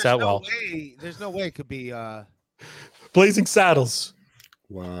really think this there's out no well. way- There's no way it could be. Blazing Saddles.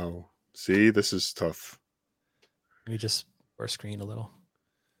 Wow. See, this is tough. Let me just our screen a little.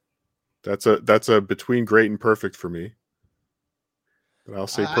 That's a between great and perfect for me. But I'll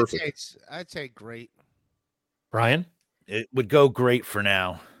say perfect. I'd say great. Brian. It would go great for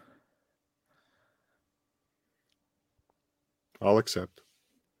now. I'll accept.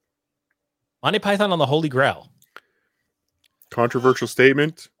 Monty Python on the Holy Grail. Controversial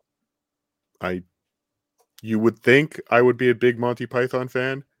statement. You would think I would be a big Monty Python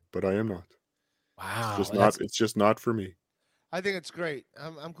fan, but I am not. Wow. It's just not for me. I think it's great.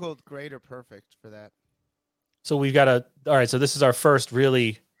 I'm cool with great or perfect for that. So we've got all right. So this is our first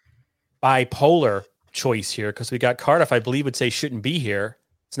really bipolar choice here because we got Cardiff, I believe, would say shouldn't be here.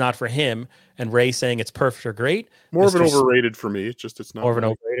 It's not for him. And Ray saying it's perfect or great. More of an Mr. overrated for me. It's not More of an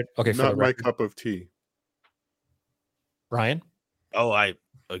overrated. Okay. For not the my record. cup of tea. Brian. Oh, I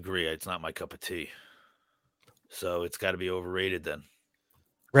agree. It's not my cup of tea. So it's got to be overrated then.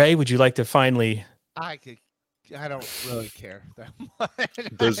 Ray, would you like to finally? I don't really care that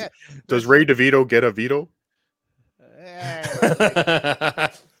much. Does Ray DeVito get a veto?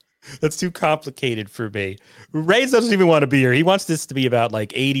 That's too complicated for me. Ray doesn't even want to be here. He wants this to be about like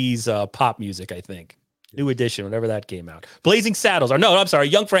 80s pop music, I think. New edition, whenever that came out. Blazing Saddles. Or no, I'm sorry.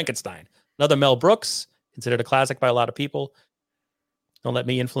 Young Frankenstein. Another Mel Brooks. Considered a classic by a lot of people. Don't let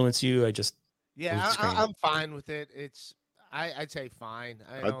me influence you. I'm fine with it. I'd say fine.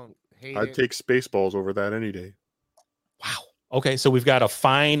 I don't hate it. I'd take Spaceballs over that any day. Wow. Okay, so we've got a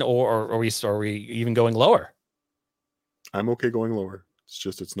fine, or are we even going lower? I'm okay going lower.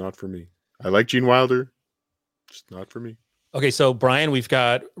 It's not for me. I like Gene Wilder. Just not for me. Okay, so Brian, we've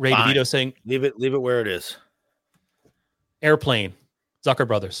got Ray Fine. DeVito saying Leave it where it is. Airplane, Zucker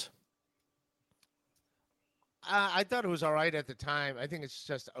Brothers. I thought it was all right at the time. I think it's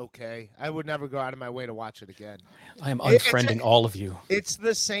just okay. I would never go out of my way to watch it again. I am It's unfriending all of you. It's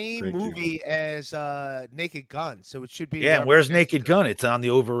the same Thank you. movie as Naked Gun, so it should be. Yeah, and where's Naked Gun? It's on the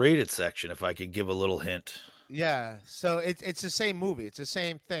overrated section, if I could give a little hint. Yeah, so it's the same movie. It's the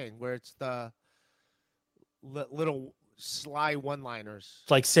same thing where it's the little sly one-liners.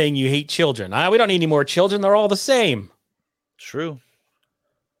 It's like saying you hate children. We don't need any more children. They're all the same. True.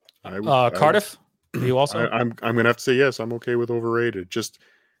 Cardiff, are you also? I'm gonna have to say yes. I'm okay with overrated. Just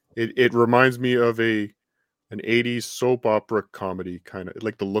it reminds me of an 80s soap opera comedy, kind of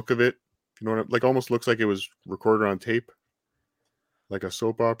like the look of it. You know, like almost looks like it was recorded on tape, like a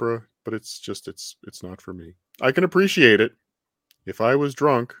soap opera. But it's not for me. I can appreciate it if I was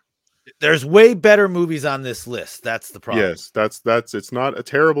drunk. There's way better movies on this list. That's the problem. Yes, that's it's not a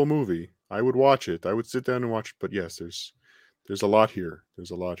terrible movie. I would watch it. I would sit down and watch it. But yes, there's a lot here.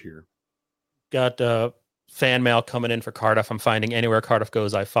 There's a lot here. Got fan mail coming in for Cardiff. I'm finding anywhere Cardiff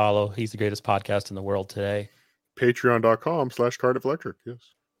goes, I follow. He's the greatest podcast in the world today. Patreon.com/Cardiff Electric. Yes.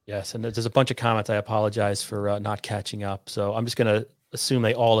 Yes, and there's a bunch of comments. I apologize for not catching up. So I'm just going to assume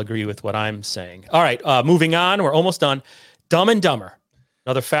they all agree with what I'm saying. All right, moving on. We're almost done. Dumb and Dumber.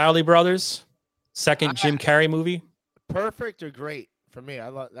 Another Farrelly Brothers. Second Jim Carrey movie. Perfect or great for me.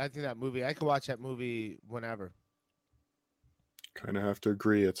 I think that movie. I could watch that movie whenever. Kind of have to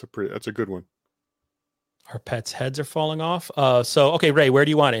agree. That's a good one. Our pets' heads are falling off. So okay, Ray, where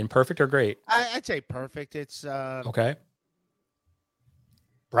do you want it? In perfect or great? I'd say perfect. It's okay.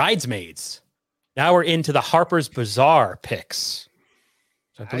 Bridesmaids. Now we're into the Harper's Bazaar picks.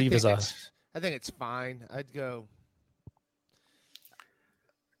 I believe I think it's fine. I'd go.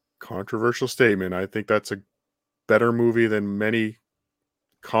 Controversial statement. I think that's a better movie than many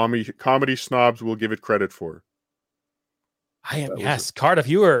comedy snobs will give it credit for. Cardiff,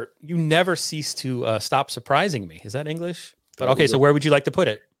 you never cease to stop surprising me. Is that English? But okay, so where would you like to put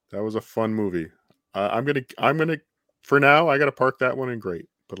it? That was a fun movie. I'm gonna for now. I gotta park that one in great.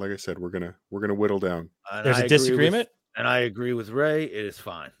 But like I said, we're gonna whittle down. There's a disagreement, and I agree with Ray. It is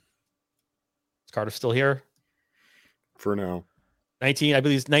fine. Is Cardiff still here? For now. I believe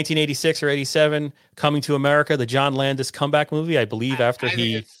it's 1986 or 87. Coming to America, the John Landis comeback movie. I believe I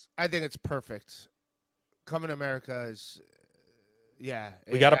think it's perfect. Coming to America is. Yeah,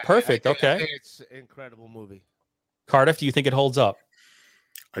 we got a perfect. I think it's an incredible movie. Cardiff, do you think it holds up?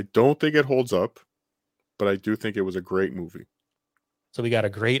 I don't think it holds up, but I do think it was a great movie. So we got a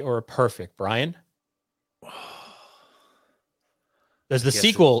great or a perfect. Brian? Does the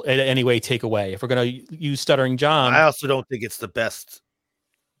sequel in any way take away? If we're going to use Stuttering John. I also don't think it's the best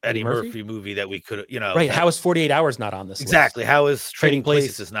Eddie Murphy movie that we could, Right. How is 48 Hours not on this exactly. list? How is Trading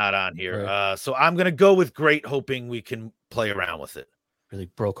Places not on here? Right. So I'm going to go with great, hoping we can play around with it. Really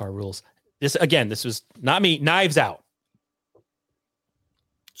broke our rules. This was not me. Knives Out.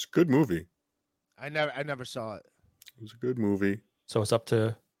 It's a good movie. I never saw it. It was a good movie. So it's up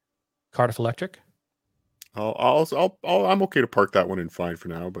to Cardiff Electric. I'm okay to park that one in fine for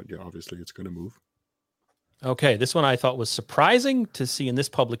now, but yeah, obviously it's going to move. Okay, this one I thought was surprising to see in this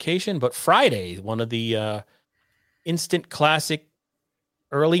publication, but Friday, one of the instant classic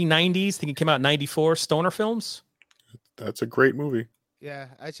early 90s, I think it came out in 94, stoner films. That's a great movie. Yeah,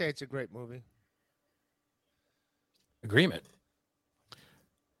 I'd say it's a great movie. Agreement.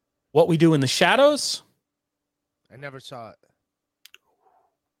 What We Do in the Shadows. I never saw it.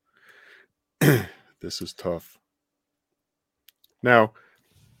 This is tough. Now,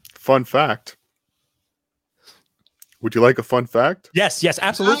 fun fact. Would you like a fun fact? Yes,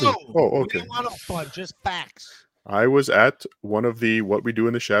 absolutely. No, oh, okay. We don't want no fun, just facts. I was at one of the What We Do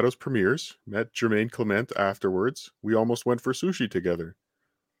in the Shadows premieres, met Jermaine Clement afterwards. We almost went for sushi together.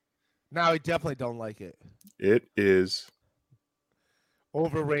 No, I definitely don't like it. It is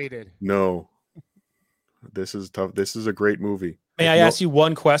overrated. No. This is tough. This is a great movie. May I ask you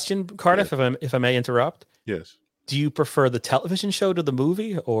one question, Cardiff, if I may interrupt? Yes. Do you prefer the television show to the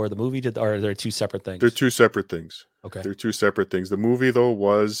movie, or the movie to, or are there two separate things? They're two separate things. Okay. They're two separate things. The movie, though,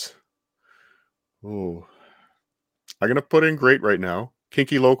 was... I'm going to put in great right now.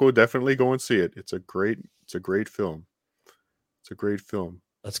 Kinky Loco, definitely go and see it. It's a great film. It's a great film.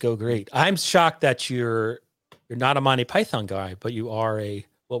 Let's go great. I'm shocked that you're not a Monty Python guy, but you are a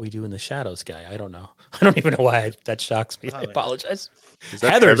What We Do in the Shadows guy. I don't know. I don't even know why that shocks me. I apologize.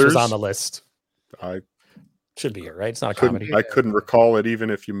 Heathers was on the list. I should be here, right? It's not a comedy. I couldn't recall it even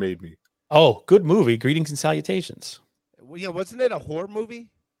if you made me. Oh, good movie. Greetings and Salutations. Well, yeah, wasn't it a horror movie?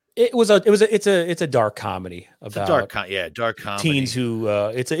 It's a dark comedy about dark comedy. Teens who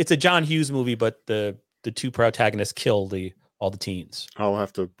it's a John Hughes movie, but the two protagonists kill all the teens. I'll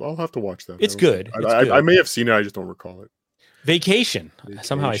have to watch that. It's good. I may have seen it. I just don't recall it. Vacation.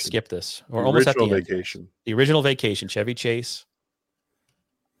 Somehow I skipped this. We're almost at the end. Vacation. The original Vacation. Chevy Chase.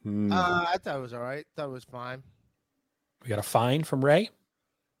 I thought it was all right. Thought it was fine. We got a fine from Ray.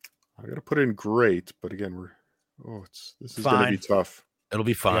 I got to put in great, but again, this is going to be tough. It'll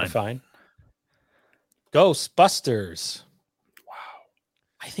be fine. Fine. Ghostbusters. Wow.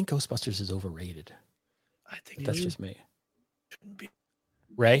 I think Ghostbusters is overrated. I think That's just me. shouldn't be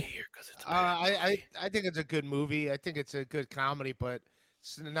Ray? here because it's a bad movie. I think it's a good movie. I think it's a good comedy, but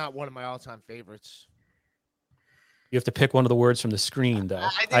it's not one of my all-time favorites. You have to pick one of the words from the screen, though.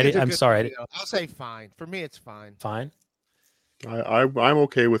 I'm sorry. Movie, I'll say fine. For me, it's fine. Fine. I'm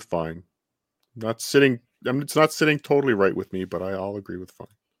okay with fine. It's not sitting totally right with me, but I'll agree with fine.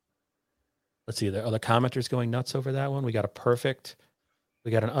 Let's see. Are the commenters going nuts over that one? We got a perfect.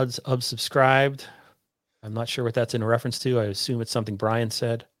 We got an unsubscribed. I'm not sure what that's in reference to. I assume it's something Brian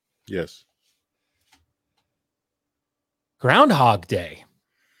said. Yes. Groundhog Day.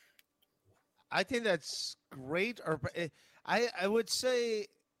 I think that's great. I would say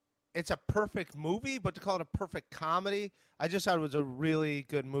it's a perfect movie, but to call it a perfect comedy, I just thought it was a really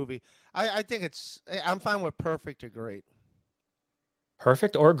good movie. I think I'm fine with perfect or great.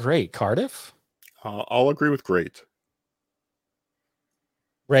 Perfect or great, Cardiff? I'll agree with great.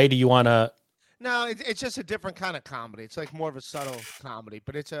 Ray, do you want to? No, it's just a different kind of comedy. It's like more of a subtle comedy,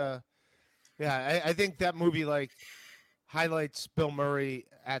 but I think that movie highlights Bill Murray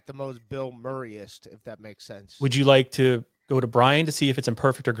at the most Bill Murrayest, if that makes sense. Would you like to go to Brian to see if it's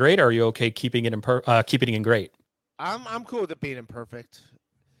imperfect or great? Or are you okay keeping it in great? I'm cool with it being imperfect.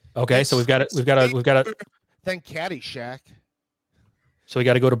 Okay, so we've got to. Thank Caddyshack. So we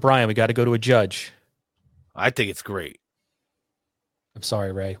got to go to Brian. We got to go to a judge. I think it's great. I'm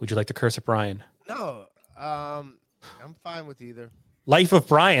sorry, Ray. Would you like to curse at Brian? No, I'm fine with either. Life of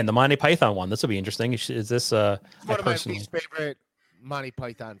Brian, the Monty Python one. This will be interesting. Is this one of my least favorite Monty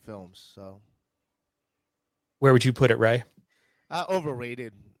Python films? So, where would you put it, Ray?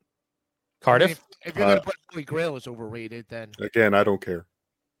 Overrated. Cardiff. I mean, if you're gonna put Holy Grail as overrated, then again, I don't care.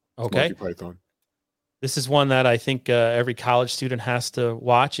 Okay. Monty Python. This is one that I think every college student has to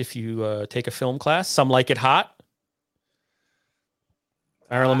watch if you take a film class. Some Like It Hot.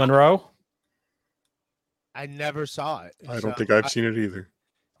 Marilyn Monroe. I never saw it. I don't think I've seen it either.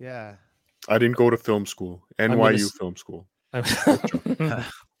 Yeah. I didn't go to film school. NYU film school.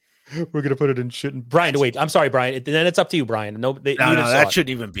 We're gonna put it in shouldn't. Brian, wait. I'm sorry, Brian. Then it's up to you, Brian. No, that shouldn't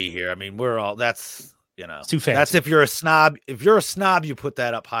even be here. I mean, that's it's too fancy. That's if you're a snob. If you're a snob, you put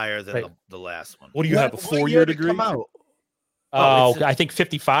that up higher than the last one. What do you have? A 4-year degree? I think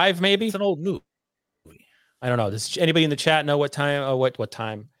 55, maybe. It's an old movie. I don't know. Does anybody in the chat know what time? What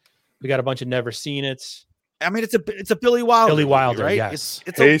time? We got a bunch of never seen it. I mean, it's a Billy Wilder. Billy Wilder, movie, right? yes.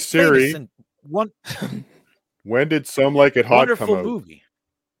 It's hey Siri. When did Some Like It Hot come out? Movie.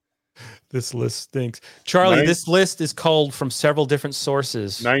 This list stinks. Charlie, this list is culled from several different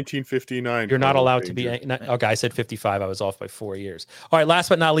sources. 1959. You're not allowed to be. Okay, I said 55. I was off by 4 years. All right, last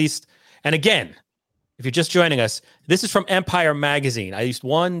but not least, and again, if you're just joining us, this is from Empire Magazine. I used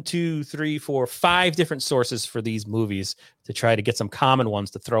 1, 2, 3, 4, 5 different sources for these movies to try to get some common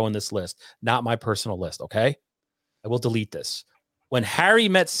ones to throw in this list. Not my personal list, okay? I will delete this. When Harry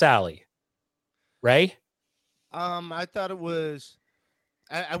Met Sally. Ray? I thought it was...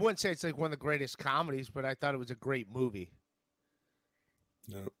 I wouldn't say it's like one of the greatest comedies, but I thought it was a great movie.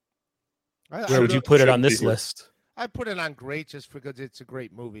 No. Where would you put it on this list? I put it on great just because it's a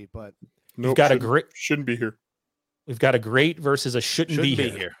great movie, but we've got shouldn't be here. We've got a great versus a shouldn't be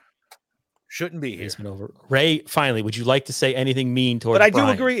here. Shouldn't be here. It's been over. Ray, finally, would you like to say anything mean towards But I Brian?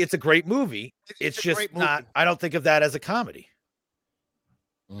 do agree it's a great movie. It's just not. I don't think of that as a comedy.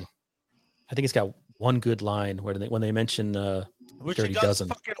 I think it's got one good line where when they mention Dirty Dozen.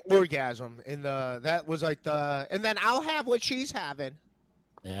 Fucking orgasm in that was like and then I'll have what she's having.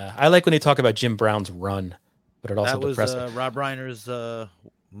 Yeah, I like when they talk about Jim Brown's Run, but it also that was depressing. Rob Reiner's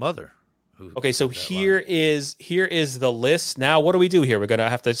mother. Okay, so here is the list. Now, what do we do here? We're gonna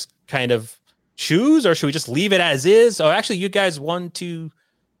have to kind of choose, or should we just leave it as is? Oh, actually, you guys 1, 2,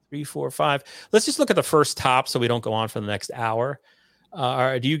 3, 4, 5. Let's just look at the first top so we don't go on for the next hour.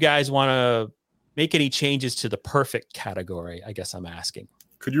 Do you guys want to make any changes to the perfect category? I guess I'm asking.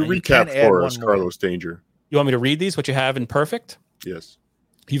 Could you recap for us, Carlos Danger? You want me to read these? What you have in perfect? Yes.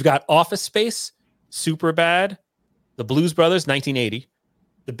 You've got Office Space, Superbad, The Blues Brothers, 1980,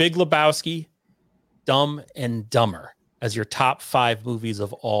 The Big Lebowski, Dumb and Dumber as your top 5 movies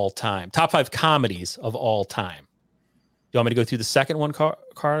of all time. Top 5 comedies of all time. Do you want me to go through the second one,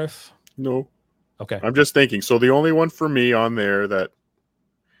 Cardiff? No. Okay. I'm just thinking. So the only one for me on there that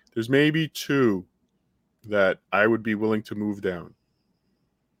there's maybe 2 that I would be willing to move down.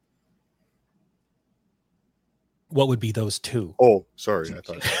 What would be those 2? Oh, sorry.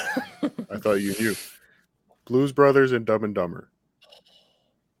 I thought you knew. Blues Brothers and Dumb and Dumber.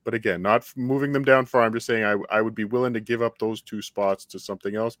 But again, not moving them down far. I'm just saying I would be willing to give up those 2 spots to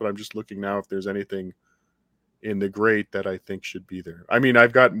something else. But I'm just looking now if there's anything in the great that I think should be there. I mean,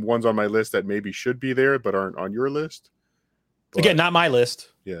 I've got ones on my list that maybe should be there but aren't on your list. But, Again, not my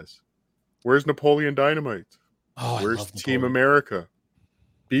list. Yes. Where's Napoleon Dynamite? Oh, I Where's love Team Napoleon. America?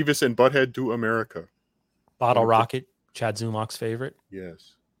 Beavis and Butthead Do America. Bottle Rocket, Chad Zumach's favorite.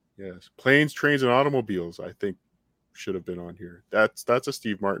 Yes. Yes. Planes, Trains, and Automobiles, I think, should have been on here. That's a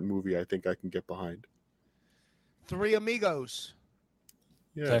Steve Martin movie I think I can get behind. Three Amigos.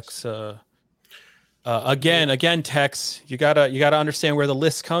 Yes. Tex, again, Tex, you gotta understand where the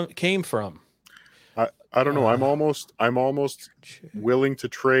list came from. I don't know. I'm almost willing to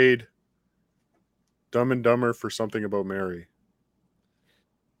trade Dumb and Dumber for Something About Mary.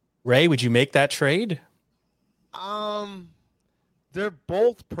 Ray, would you make that trade? They're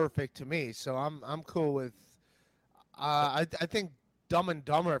both perfect to me, so I'm cool with. I think Dumb and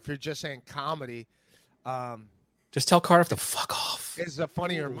Dumber, if you're just saying comedy, Just tell Cardiff to fuck off. is a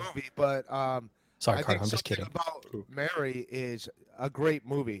funnier movie, but Sorry, I Cardiff. think I'm just Something kidding. About Mary is a great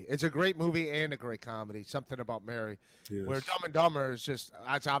movie. It's a great movie and a great comedy. Something About Mary, Yes. where Dumb and Dumber is just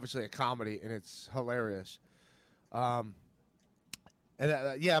that's obviously a comedy and it's hilarious. Yeah,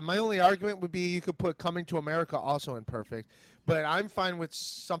 my only argument would be you could put Coming to America also in perfect, but I'm fine with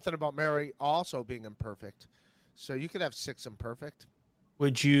Something About Mary also being imperfect. So you could have 6 imperfect.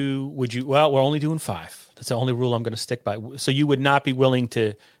 Would you? Well, we're only doing 5. That's the only rule I'm going to stick by. So you would not be willing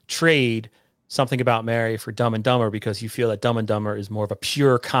to trade Something About Mary for Dumb and Dumber because you feel that Dumb and Dumber is more of a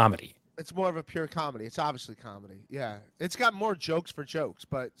pure comedy. It's more of a pure comedy. It's obviously comedy. Yeah, it's got more jokes for jokes,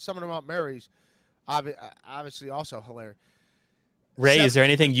 but Something About Mary's obviously also hilarious. Ray, is there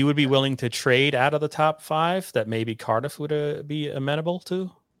anything you would be willing to trade out of the top 5 that maybe Cardiff would be amenable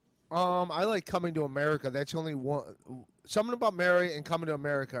to? I like Coming to America. That's only one. Something About Mary and Coming to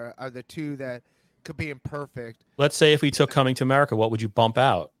America are the two that could be imperfect. Let's say if we took Coming to America, what would you bump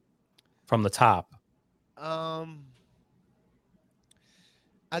out from the top?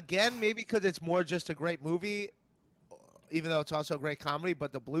 Again, maybe because it's more just a great movie, even though it's also a great comedy.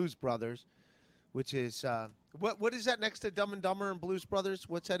 But the Blues Brothers, which is what is that next to Dumb and Dumber and Blues Brothers?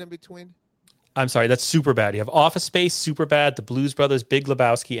 What's that in between? I'm sorry, that's Superbad. You have Office Space, Superbad, The Blues Brothers, Big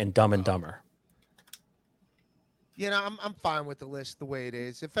Lebowski, and Dumb and Dumber. You know, I'm fine with the list the way it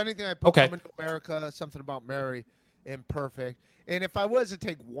is. If anything, I put Coming to America, Something About Mary, imperfect. And if I was to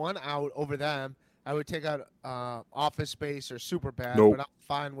take one out over them, I would take out Office Space or Superbad. Nope. But I'm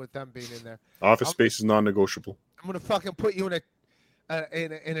fine with them being in there. Office Space is non-negotiable. I'm gonna fucking put you in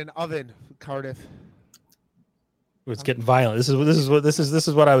an oven, Cardiff. It's getting violent. This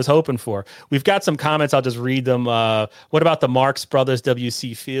is what I was hoping for. We've got some comments. I'll just read them. What about the Marx Brothers,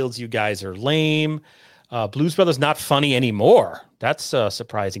 W.C. Fields? You guys are lame. Blues Brothers not funny anymore. That's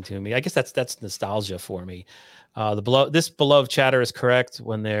surprising to me. I guess that's nostalgia for me. This beloved chatter is correct.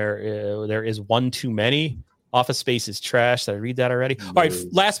 When there is one too many. Office Space is trash. Did I read that already? All right.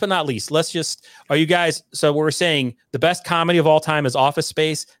 Last but not least, are you guys? So we're saying the best comedy of all time is Office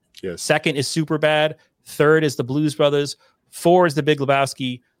Space. Yes. Second is Superbad. Third is the Blues Brothers. 4 is the Big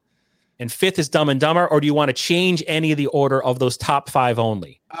Lebowski. And 5th is Dumb and Dumber. Or do you want to change any of the order of those top 5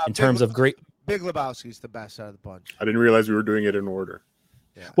 only in terms of great? Big Lebowski's the best out of the bunch. I didn't realize we were doing it in order.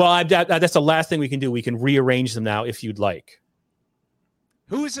 Yeah. Well, that's the last thing we can do. We can rearrange them now if you'd like.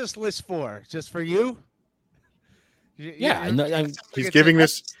 Who is this list for? Just for you? Yeah, he's giving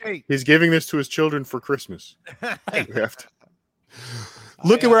this to his children for Christmas. We have to.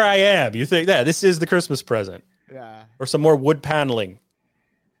 Look at where I am. You think that this is the Christmas present? Yeah. Or some more wood paneling.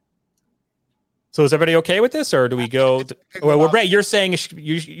 So is everybody okay with this, or do we go? Ray, you're saying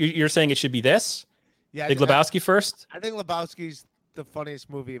you're saying it should be this? Yeah. Big Lebowski first. I think Lebowski's the funniest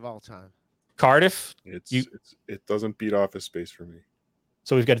movie of all time. Cardiff. It doesn't beat Office Space for me.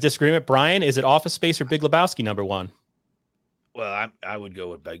 So we've got a disagreement. Brian, is it Office Space or Big Lebowski number 1? Well, I would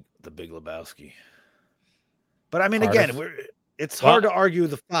go with the Big Lebowski. But I mean, again, it's hard to argue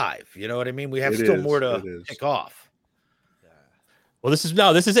the 5. You know what I mean? We have more to pick off. Well, this is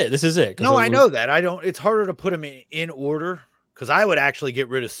it. This is it. No, I know that. It's harder to put them in order because I would actually get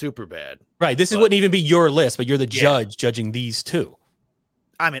rid of Superbad. Right. This wouldn't even be your list, but you're the judge judging these 2.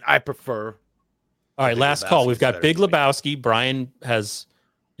 I mean, I prefer. All right, last call. We've got Big Lebowski. Brian has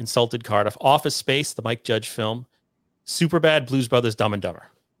insulted Cardiff. Office Space, the Mike Judge film. Superbad, Blues Brothers, Dumb and Dumber.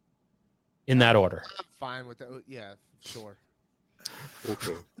 In that order. I'm fine with that. Yeah, sure.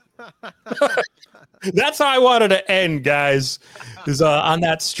 Okay. That's how I wanted to end, guys. Is on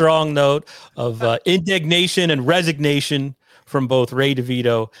that strong note of indignation and resignation from both Ray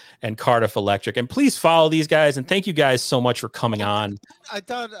DeVito and Cardiff Electric. And please follow these guys. And thank you guys so much for coming on. I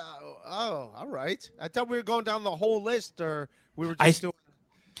thought, all right. I thought we were going down the whole list, or we were just doing.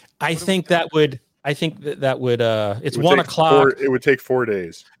 I think that would I think that would it's It would 1 take o'clock. It would take 4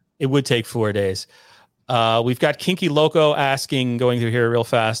 days. It would take 4 days. We've got Kinky Loco asking, going through here real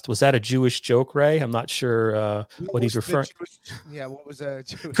fast. Was that a Jewish joke, Ray? I'm not sure what he's referring. Yeah, what was a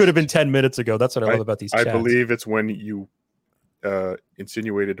Jewish? Could have been 10 minutes ago. That's what I love about these chats. I believe it's when you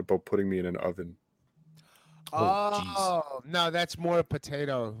insinuated about putting me in an oven. Oh, no, that's more a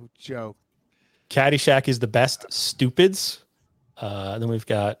potato joke. Caddyshack is the best. Stupids. Then we've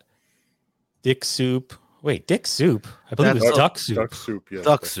got Dick Soup. Wait, Dick Soup? I believe it was Duck Soup. Duck Soup, yes.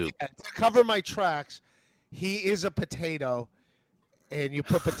 Duck Soup. Yeah, to cover my tracks, he is a potato, and you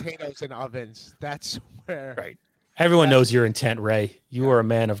put potatoes in ovens. That's where. Right. Everyone knows your intent, Ray. You are a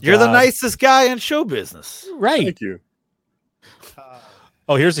man of You're God. the nicest guy in show business. Right. Thank you.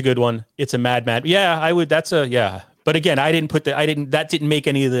 Oh, here's a good one. It's a mad. Yeah, I would. Yeah. But again, that didn't make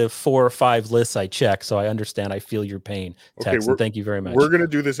any of the 4 or 5 lists I checked. So I understand. I feel your pain, Tex, and thank you very much. We're going to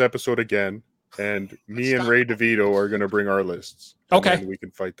do this episode again, and me and Ray DeVito are going to bring our lists. Okay. And we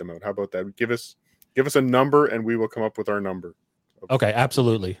can fight them out. How about that? Give us a number, and we will come up with our number. Okay,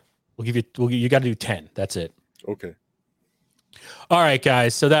 absolutely. You got to do 10. That's it. Okay. All right,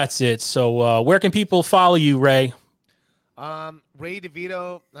 guys. So that's it. So where can people follow you, Ray? Ray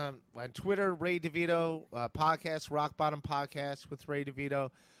DeVito on Twitter, Ray DeVito podcast, Rock Bottom Podcast with Ray DeVito.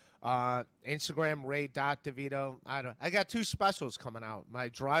 Instagram, Ray.DeVito. I got 2 specials coming out. My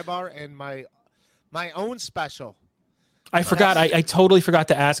dry bar and my own special. I forgot. I totally forgot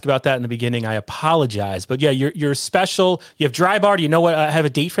to ask about that in the beginning. I apologize. But yeah, your special. You have dry bar. Do you know what? Have a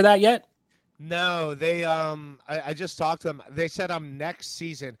date for that yet? No, they I just talked to them. They said I'm next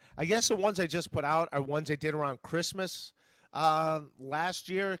season. I guess the ones I just put out are ones I did around Christmas last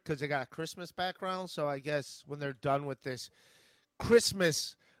year because they got a Christmas background. So I guess when they're done with this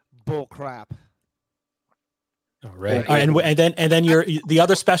Christmas bull crap. All right. And then the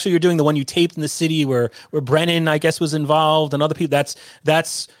other special you're doing, the one you taped in the city where Brennan, I guess, was involved and other people.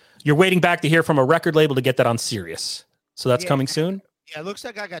 That's you're waiting back to hear from a record label to get that on Sirius. So that's coming soon. Yeah, it looks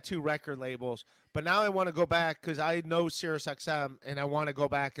like I got 2 record labels, but now I want to go back because I know Sirius XM, and I want to go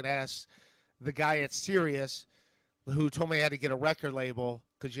back and ask the guy at Sirius who told me I had to get a record label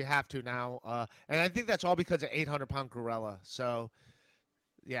because you have to now. And I think that's all because of 800-Pound Gorilla. So,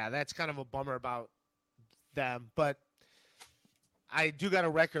 yeah, that's kind of a bummer about them. But I do got a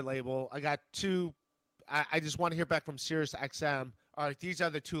record label. I got 2. I just want to hear back from Sirius XM. All right, these are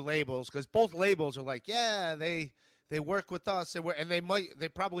the 2 labels because both labels are like, yeah, they work with us, they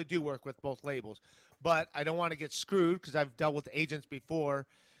probably do work with both labels, but I don't want to get screwed because I've dealt with agents before,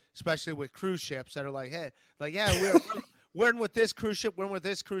 especially with cruise ships that are like, hey, like, yeah, we're in with this cruise ship,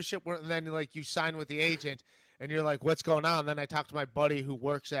 and then like you sign with the agent, and you're like, what's going on? And then I talk to my buddy who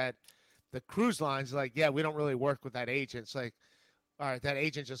works at the cruise lines, like, yeah, we don't really work with that agent. It's like, all right, that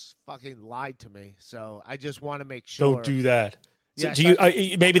agent just fucking lied to me, so I just want to make sure. Don't do that. So Yeah, do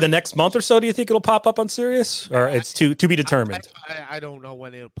you maybe the next month or so? Do you think it'll pop up on Sirius, or it's to be determined? I don't know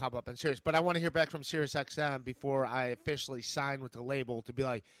when it'll pop up on Sirius, but I want to hear back from Sirius XM before I officially sign with the label to be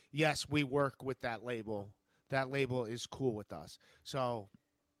like, yes, we work with that label. That label is cool with us. So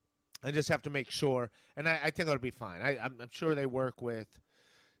I just have to make sure, and I think it'll be fine. I'm sure they work with.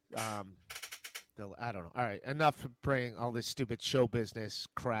 I don't know. All right, enough of bringing all this stupid show business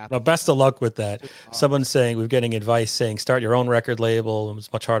crap. Well, best of luck with that. Someone's saying we're getting advice saying start your own record label.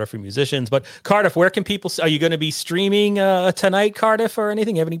 It's much harder for musicians. But Cardiff, where can people? Are you going to be streaming tonight, Cardiff, or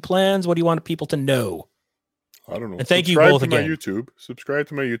anything? You have any plans? What do you want people to know? I don't know. And thank you both again. Subscribe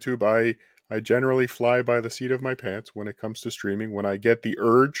to my YouTube. I generally fly by the seat of my pants when it comes to streaming. When I get the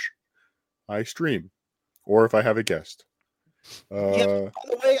urge, I stream, or if I have a guest. By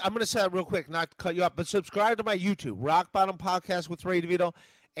the way, I'm going to say that real quick, not to cut you off, but subscribe to my YouTube, Rock Bottom Podcast with Ray DeVito,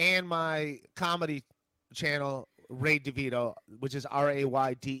 and my comedy channel, Ray DeVito, which is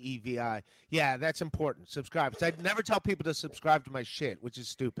RayDevi. Yeah, that's important. Subscribe. I never tell people to subscribe to my shit, which is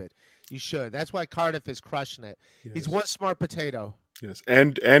stupid. You should. That's why Cardiff is crushing it. Yes. He's one smart potato. Yes,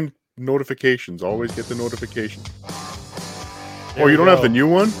 and notifications. Always get the notification. You don't have the new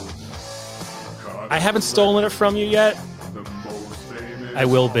one? I haven't stolen it from you yet. I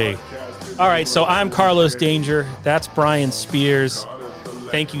will be. All right, so I'm Carlos Danger. That's Brian Spears.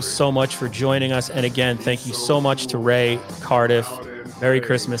 Thank you so much for joining us. And again, thank you so much to Ray, Cardiff. Merry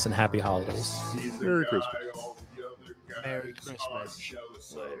Christmas and happy holidays. Merry Christmas. Merry Christmas.